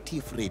wounds of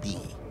Tifredi,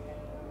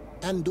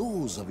 and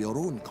those of your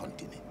own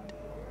continent.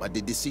 But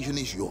the decision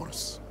is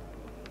yours.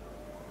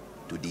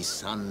 To the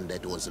son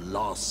that was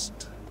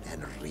lost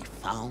and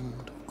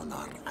refound on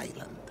our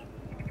island.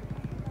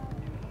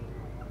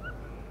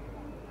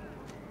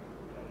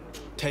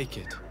 Take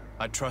it.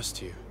 I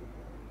trust you.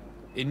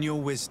 In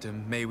your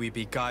wisdom, may we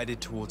be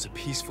guided towards a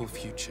peaceful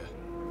future.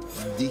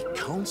 The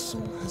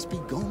Council has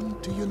begun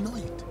to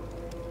unite.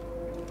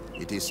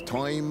 It is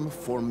time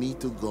for me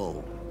to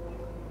go.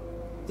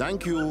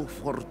 Thank you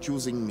for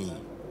choosing me.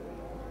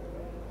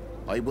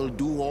 I will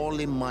do all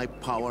in my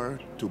power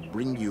to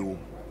bring you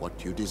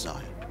what you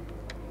desire.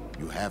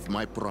 You have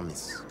my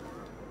promise.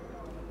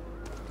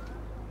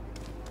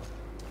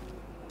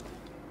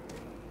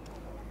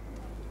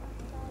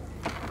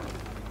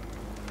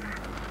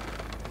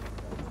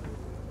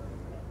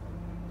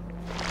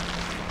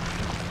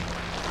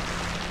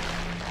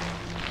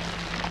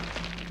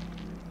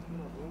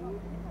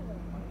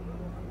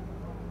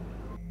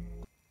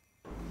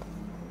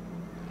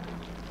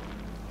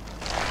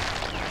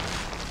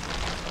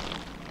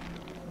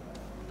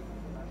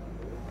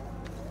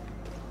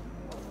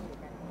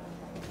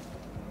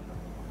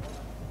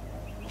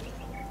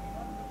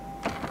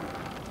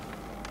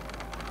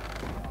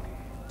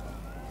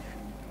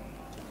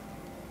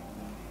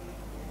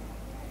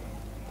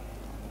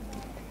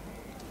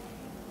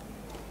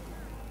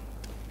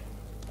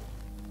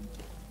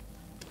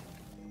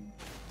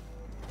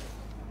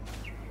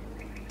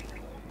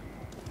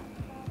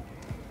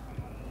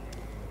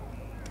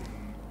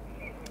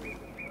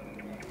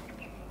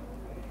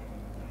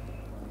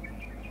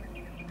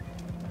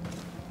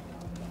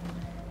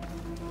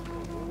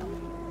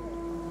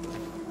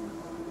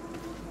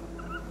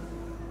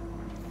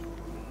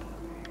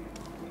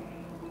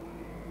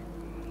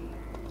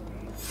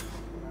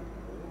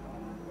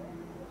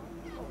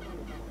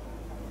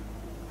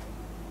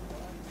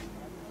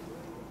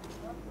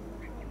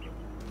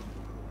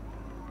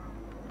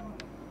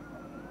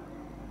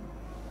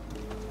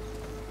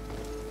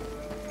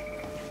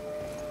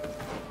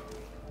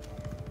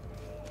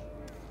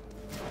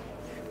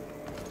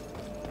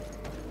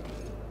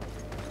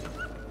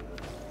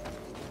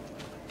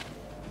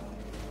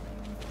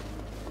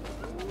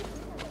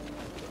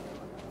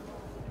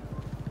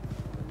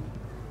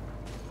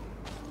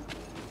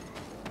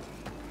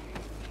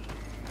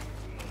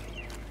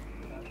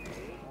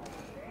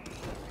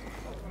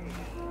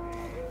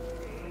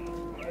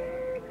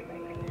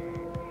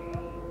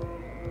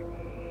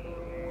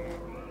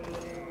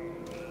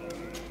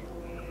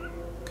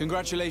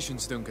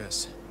 Congratulations,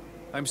 Dungus.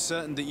 I'm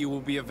certain that you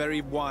will be a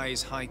very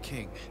wise High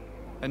King.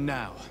 And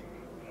now,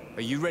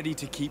 are you ready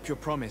to keep your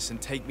promise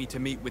and take me to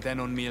meet with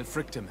Enon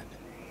Frictiman?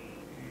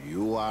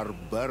 You are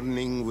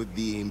burning with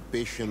the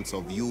impatience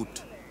of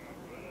youth.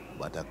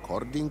 But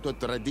according to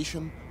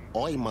tradition,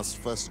 I must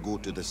first go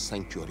to the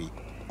sanctuary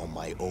on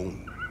my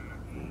own.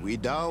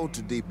 Without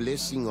the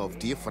blessing of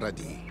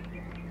Tifradi,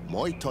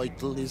 my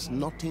title is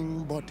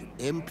nothing but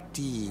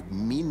empty,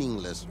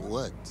 meaningless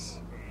words.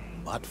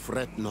 But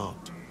fret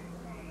not.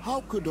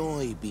 How could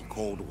I be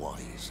called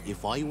wise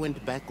if I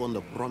went back on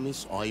the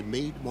promise I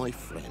made my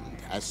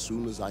friend as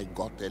soon as I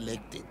got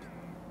elected?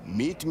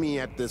 Meet me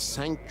at the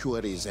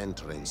sanctuary's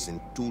entrance in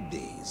 2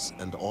 days,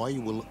 and I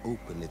will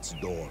open its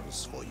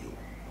doors for you.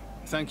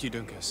 Thank you,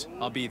 Dunkus.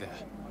 I'll be there.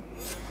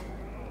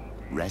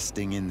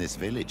 Resting in this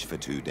village for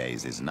 2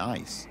 days is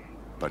nice.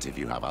 But if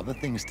you have other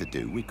things to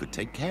do, we could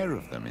take care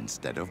of them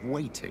instead of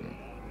waiting.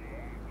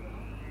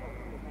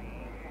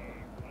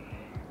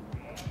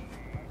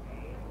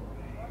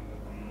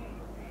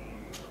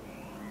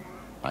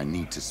 I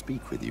need to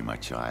speak with you, my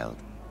child.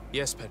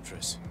 Yes,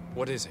 Petrus.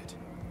 What is it?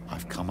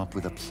 I've come up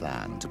with a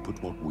plan to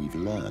put what we've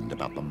learned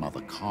about the Mother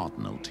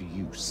Cardinal to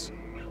use.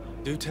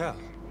 Do tell.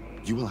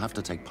 You will have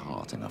to take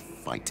part in a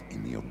fight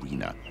in the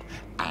arena,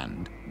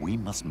 and we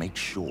must make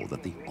sure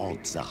that the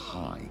odds are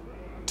high.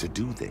 To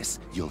do this,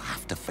 you'll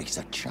have to face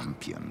a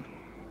champion.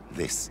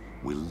 This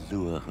will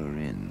lure her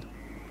in.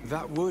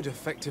 That would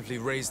effectively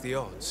raise the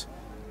odds,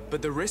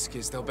 but the risk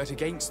is they'll bet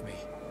against me.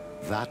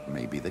 That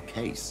may be the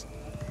case,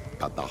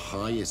 but the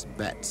highest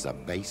bets are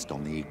based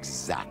on the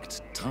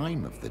exact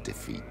time of the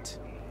defeat.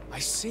 I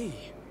see.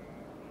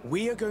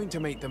 We are going to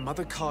make the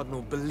Mother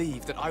Cardinal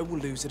believe that I will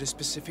lose at a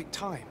specific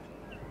time.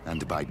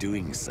 And by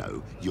doing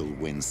so, you'll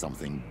win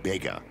something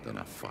bigger than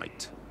a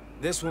fight.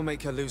 This will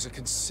make her lose a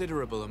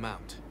considerable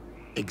amount.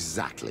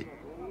 Exactly.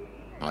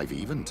 I've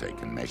even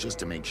taken measures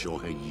to make sure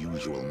her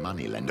usual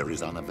moneylender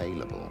is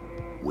unavailable.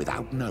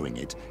 Without knowing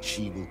it,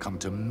 she will come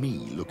to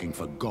me looking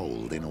for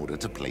gold in order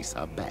to place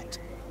her bet.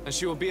 and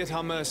she will be at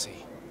our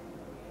mercy.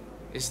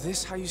 Is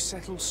this how you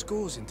settle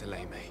scores in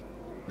Thélème?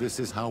 This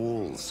is how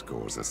all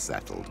scores are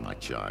settled, my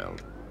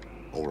child.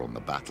 Or on the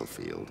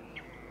battlefield.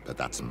 But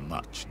that's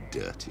much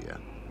dirtier.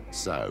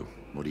 So,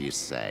 what do you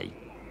say?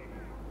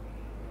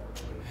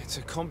 It's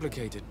a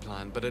complicated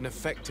plan, but an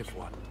effective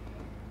one.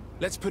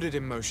 Let's put it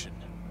in motion.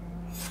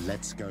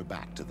 Let's go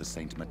back to the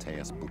St.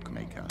 Matthias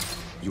bookmaker.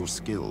 Your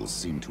skills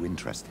seem to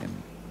interest him.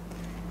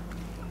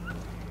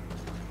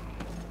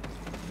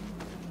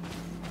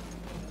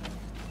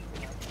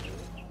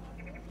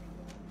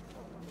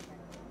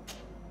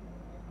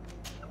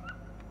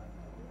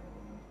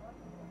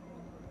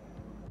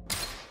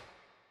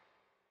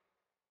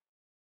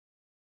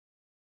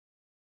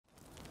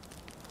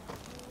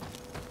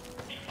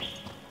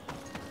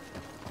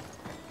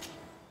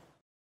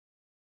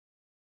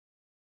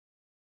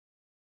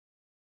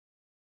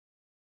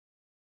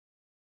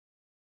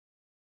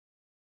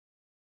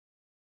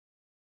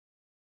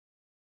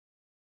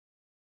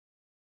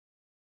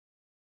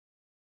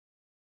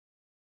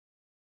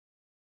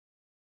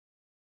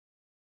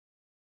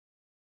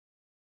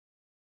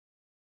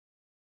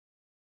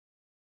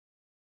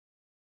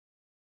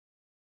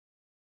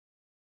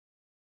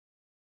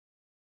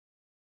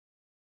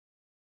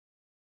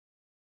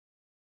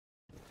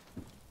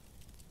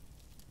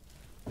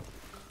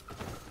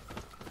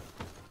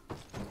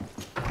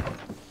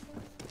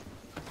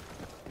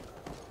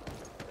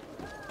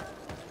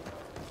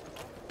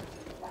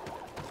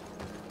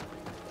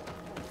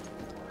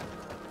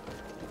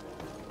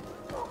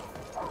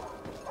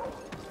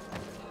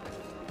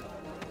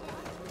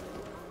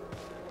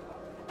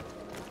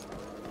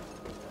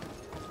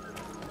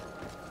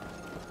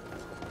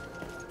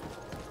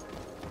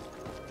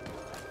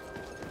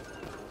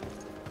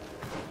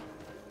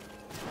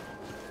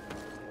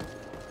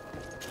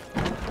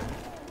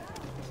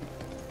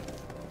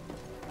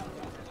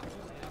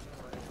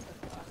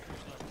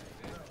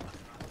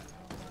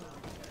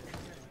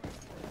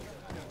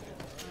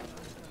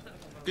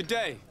 Good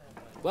day.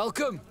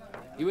 Welcome.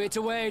 You here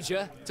to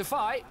wager? To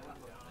fight?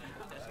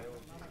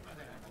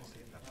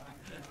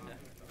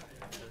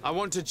 I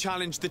want to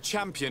challenge the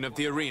champion of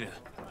the arena.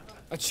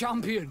 A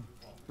champion?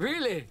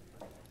 Really?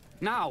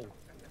 Now,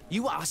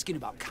 you were asking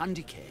about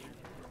Candy Cane.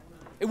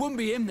 It wouldn't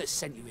be him that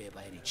sent you here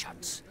by any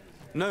chance.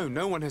 No,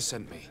 no one has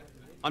sent me.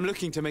 I'm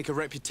looking to make a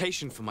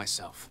reputation for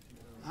myself.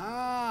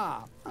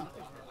 Ah,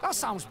 that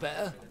sounds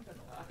better.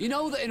 You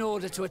know that in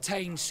order to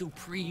attain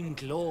supreme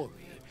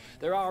glory,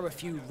 there are a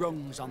few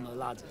rungs on the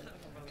ladder.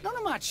 None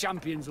of my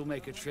champions will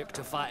make a trip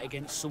to fight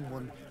against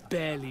someone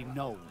barely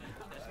known.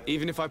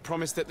 Even if I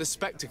promise that the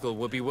spectacle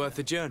will be worth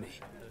the journey?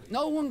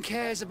 No one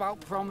cares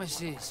about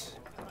promises.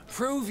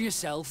 Prove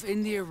yourself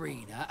in the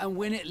arena and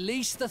win at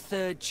least the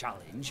third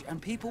challenge,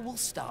 and people will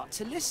start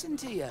to listen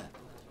to you.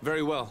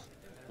 Very well.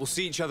 We'll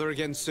see each other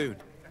again soon.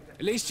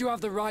 At least you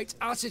have the right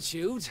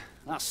attitude.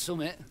 That's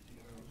summit.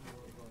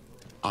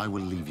 I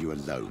will leave you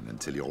alone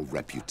until your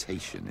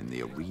reputation in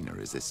the arena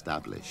is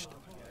established.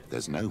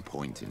 There's no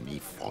point in me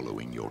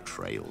following your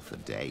trail for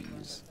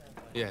days.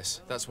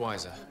 Yes, that's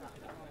wiser.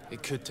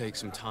 It could take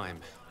some time.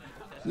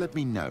 Let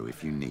me know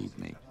if you need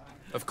me.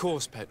 Of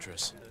course,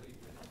 Petrus.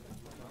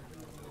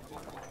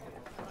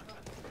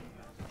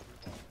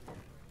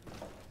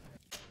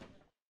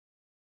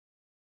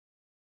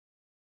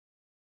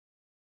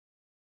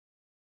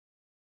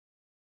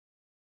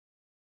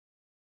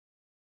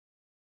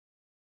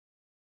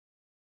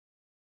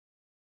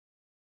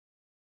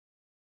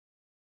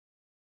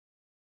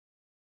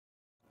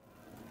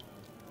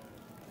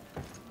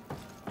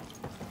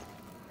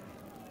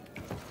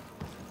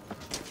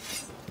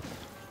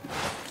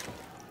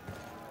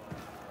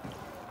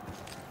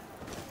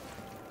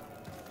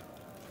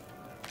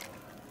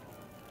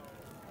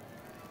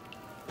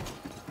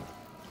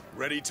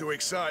 Ready to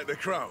excite the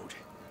crowd?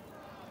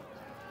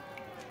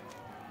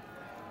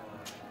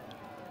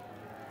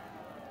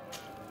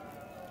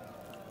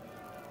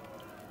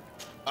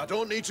 I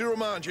don't need to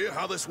remind you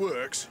how this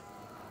works.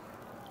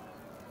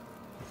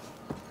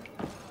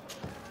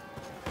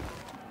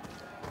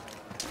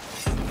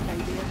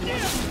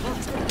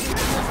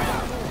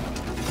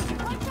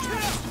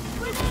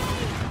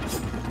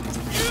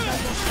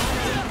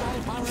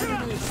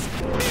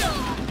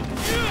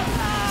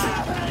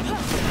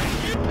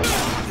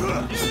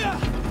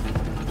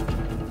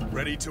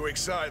 Ready to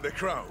excite the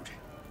crowd?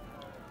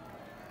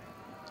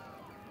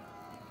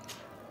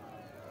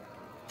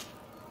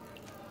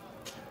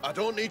 I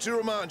don't need to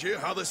remind you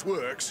how this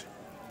works.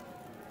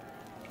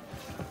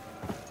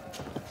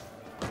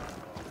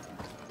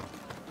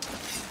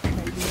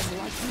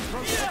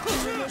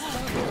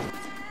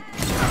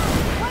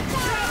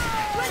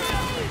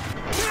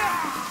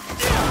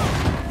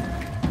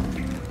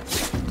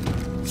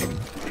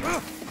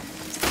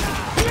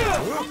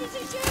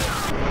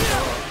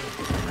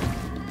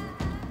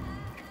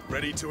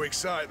 Ready to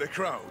excite the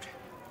crowd?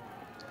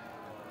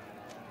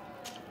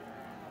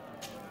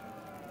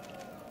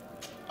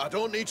 I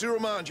don't need to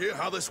remind you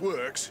how this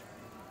works.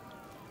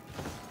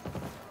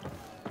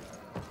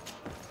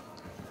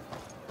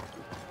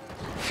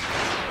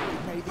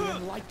 May the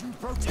enlightened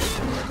protect me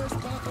in this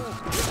battle.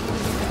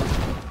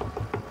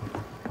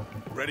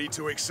 Ready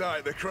to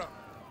excite the crowd?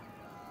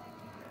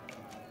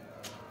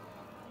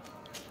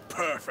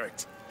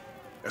 Perfect.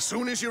 As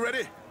soon as you're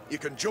ready, you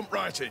can jump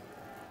right in.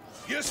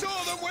 You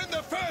saw them win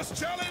the first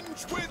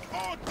challenge with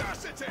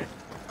audacity,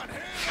 and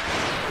here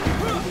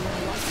they are.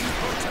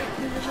 Protect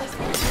me in this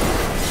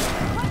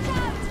battle. Watch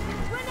out!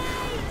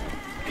 Grenade!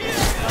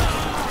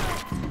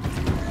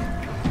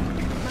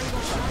 May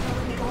the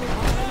shadow engulf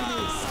our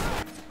enemies.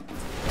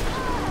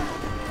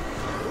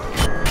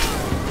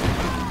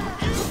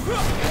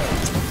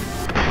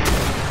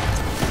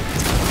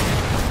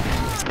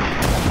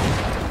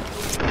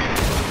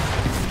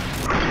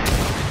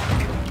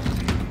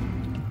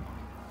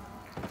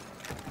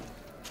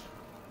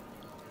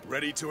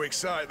 Ready to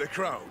excite the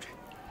crowd?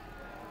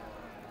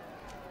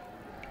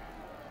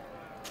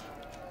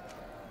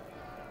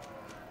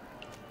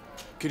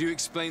 Could you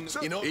explain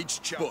You know,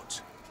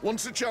 but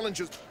once the challenge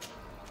is...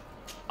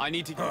 I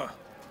need to...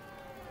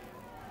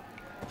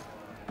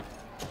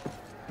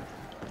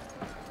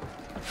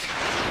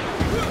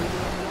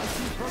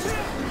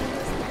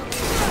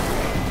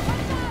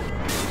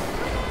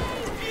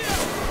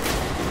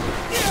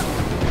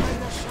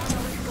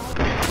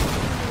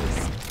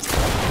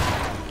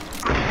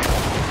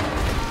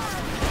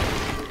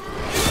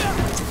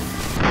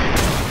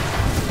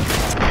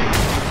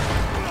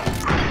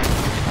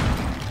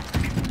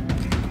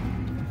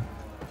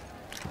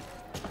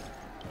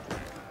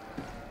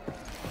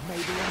 May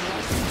the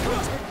enlightened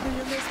protect me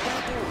in this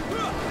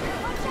battle.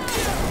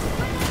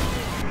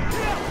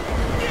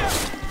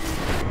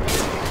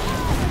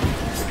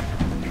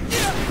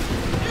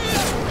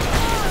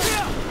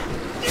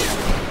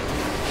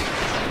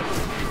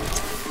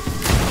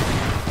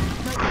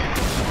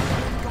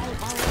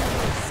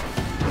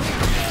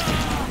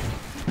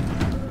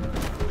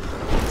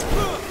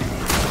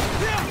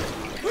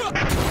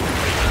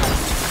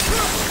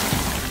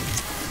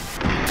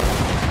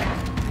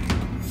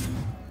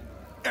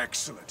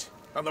 Excellent.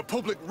 And the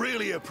public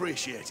really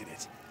appreciated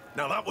it.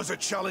 Now that was a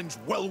challenge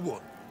well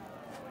won.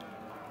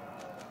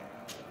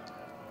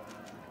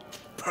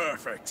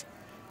 Perfect.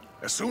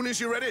 As soon as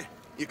you're ready,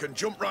 you can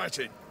jump right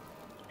in.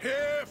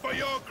 Here for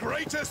your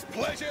greatest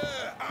pleasure,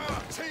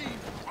 our team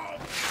of...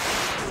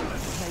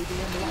 May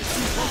the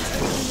enlightened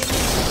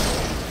protect me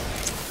in this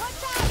battle.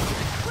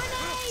 Watch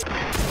out!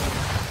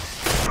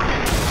 Grenade!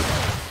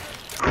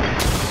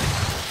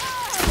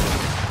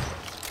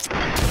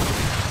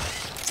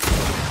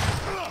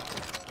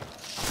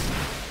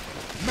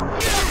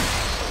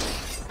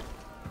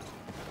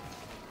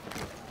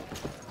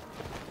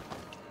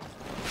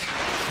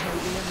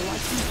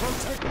 May the enlightened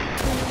protect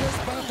me in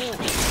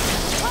this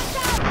battle. Watch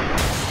out!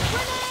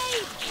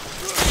 Grenade!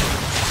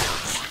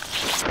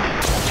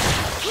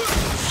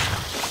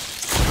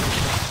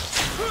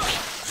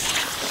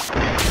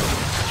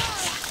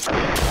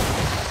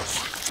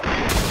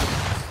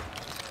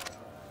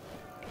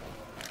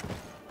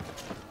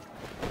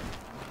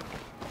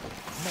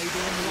 May the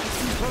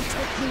enlightened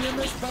protect me in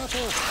this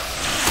battle.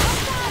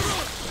 Watch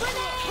out!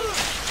 Grenade!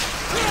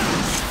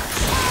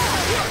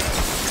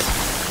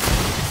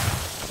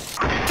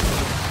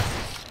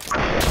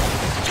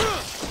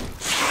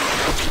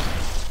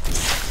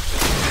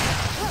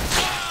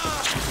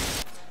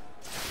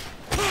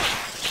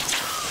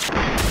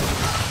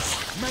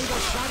 May the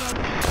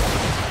shadow...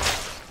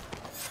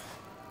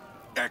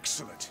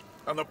 Excellent.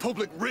 And the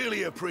public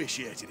really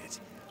appreciated it.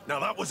 Now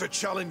that was a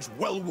challenge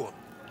well won.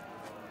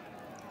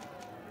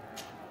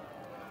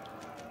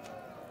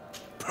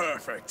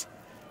 Perfect.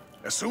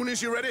 As soon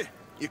as you're ready,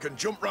 you can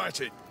jump right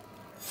in.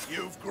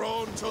 You've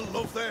grown to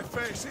love their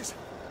faces.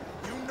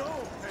 You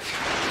know their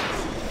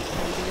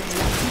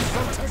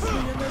protect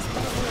me in this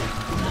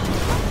battle.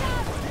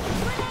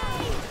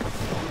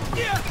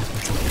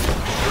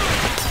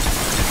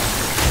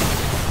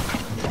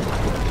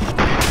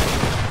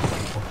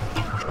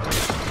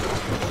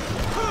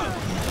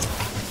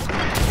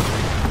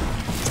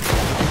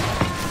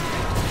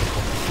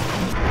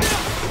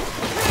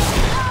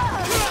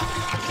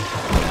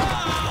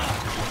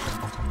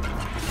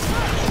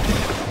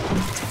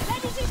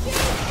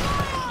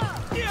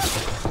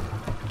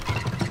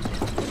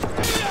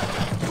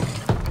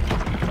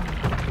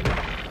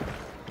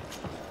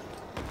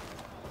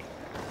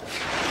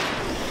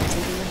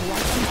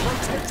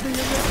 Protect me in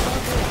this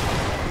battle.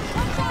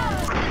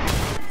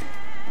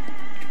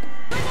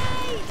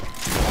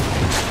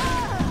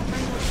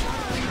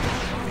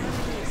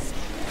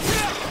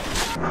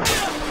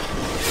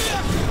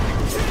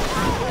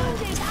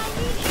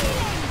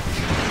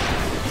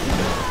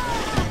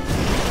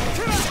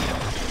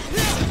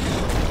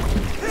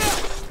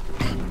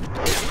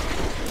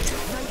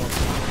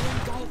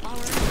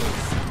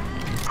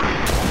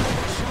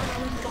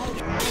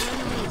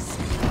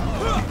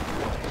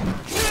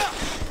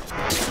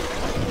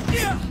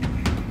 Yeah!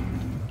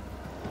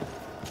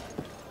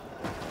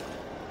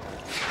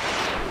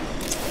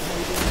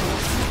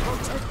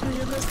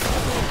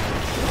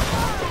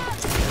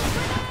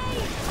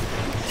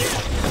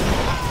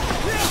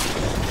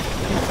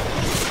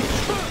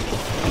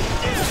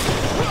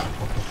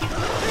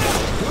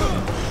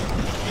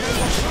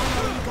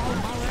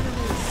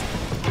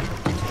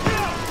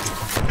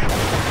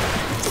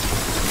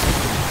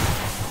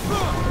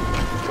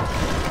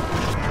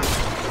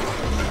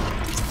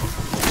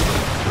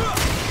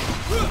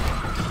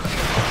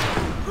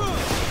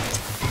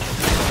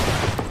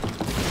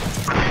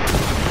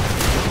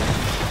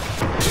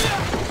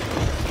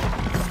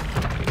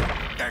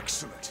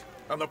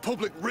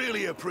 public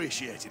really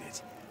appreciated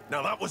it.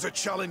 Now that was a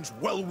challenge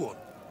well won.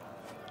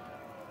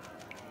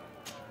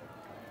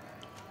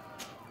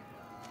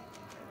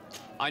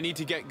 I need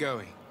to get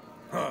going.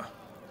 Huh.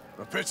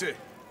 A pity.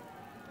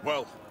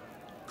 Well,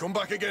 come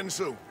back again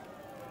soon.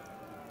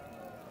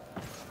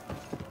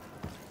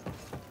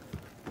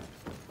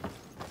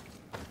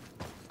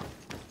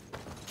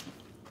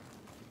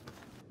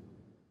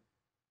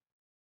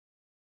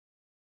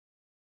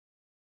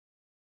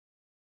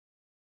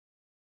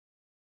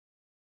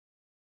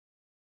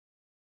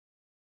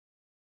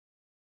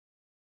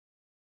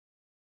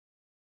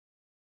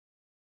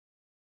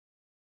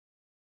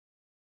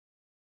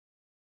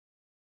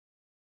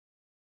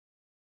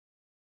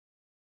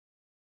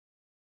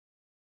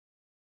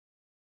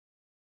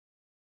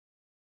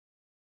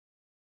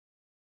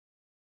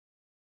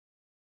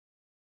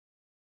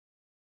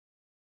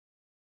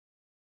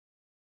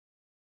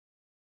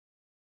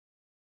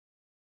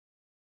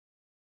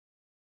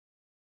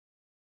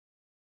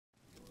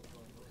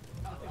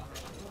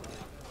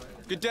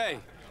 Good day.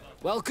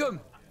 Welcome.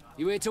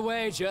 You here to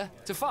wager?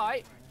 To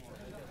fight?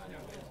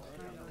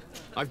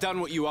 I've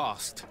done what you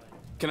asked.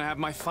 Can I have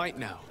my fight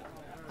now?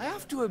 I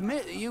have to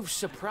admit that you've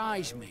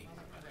surprised me.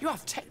 You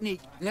have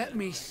technique. Let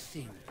me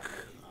think.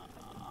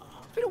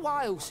 It's been a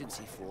while since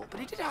he fought,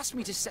 but he did ask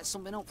me to set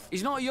something up.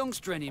 He's not a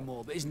youngster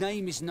anymore, but his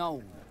name is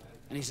known.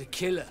 And he's a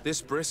killer.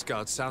 This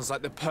Briscard sounds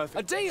like the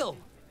perfect... A deal!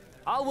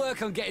 I'll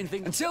work on getting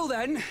things... Until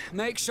then,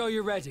 make sure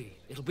you're ready.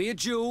 It'll be a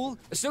duel.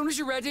 As soon as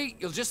you're ready,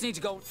 you'll just need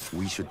to go...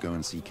 We should go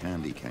and see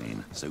Candy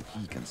Cane, so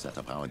he can set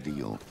up our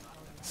deal.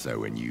 So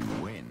when you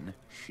win,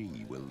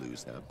 she will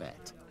lose her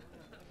bet.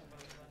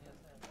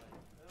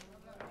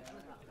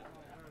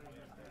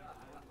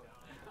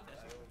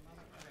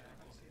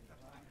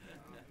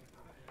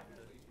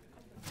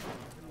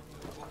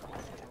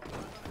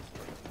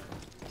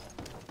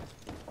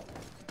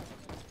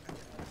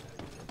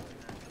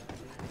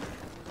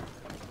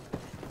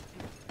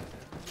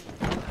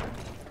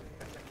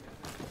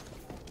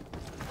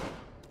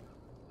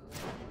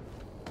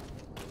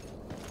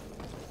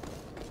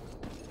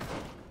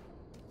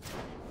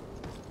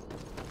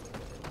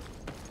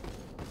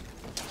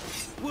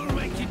 We'll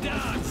make you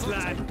dance,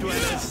 lad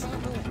dwellers.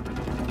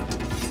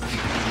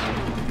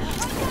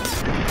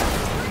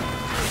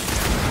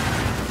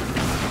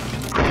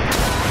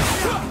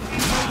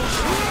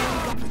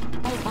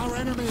 Help our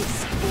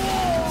enemies!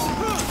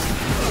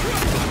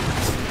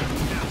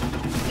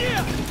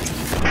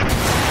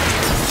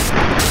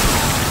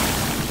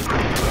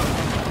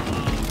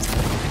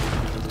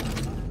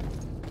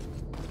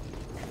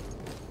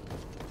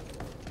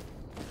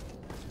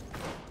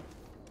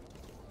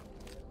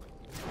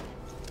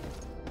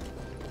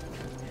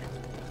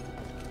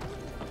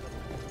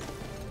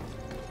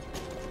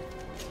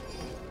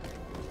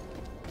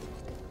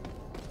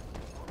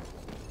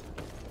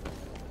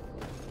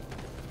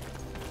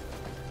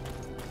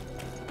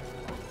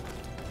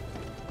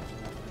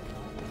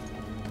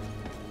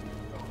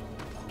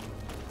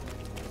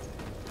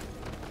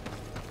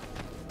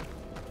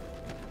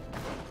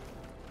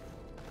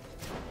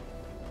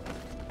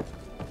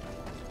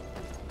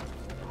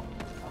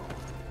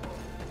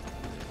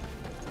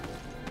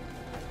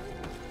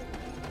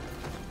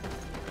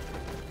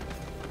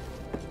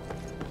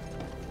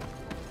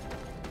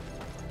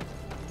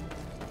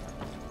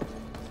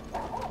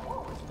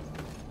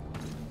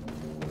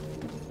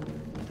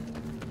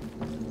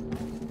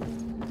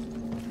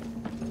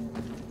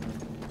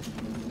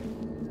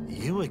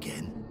 You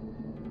again?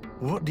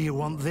 What do you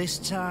want this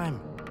time?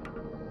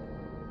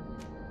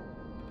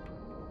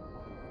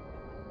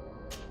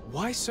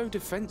 Why so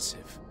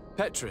defensive?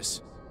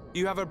 Petrus,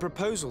 you have a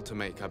proposal to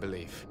make, I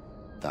believe.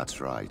 That's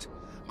right.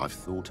 I've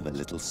thought of a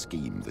little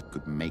scheme that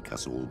could make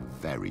us all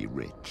very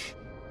rich.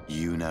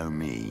 You know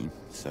me,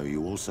 so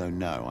you also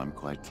know I'm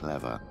quite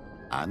clever,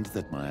 and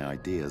that my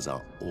ideas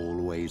are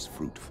always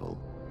fruitful.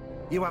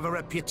 You have a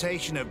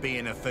reputation of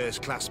being a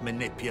first-class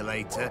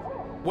manipulator.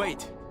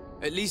 Wait,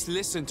 at least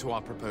listen to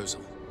our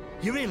proposal.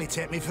 You really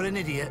take me for an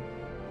idiot?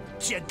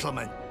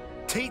 Gentlemen,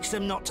 teach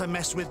them not to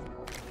mess with...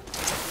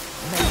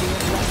 Maybe a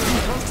blessing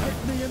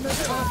protect me in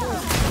this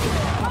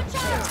battle!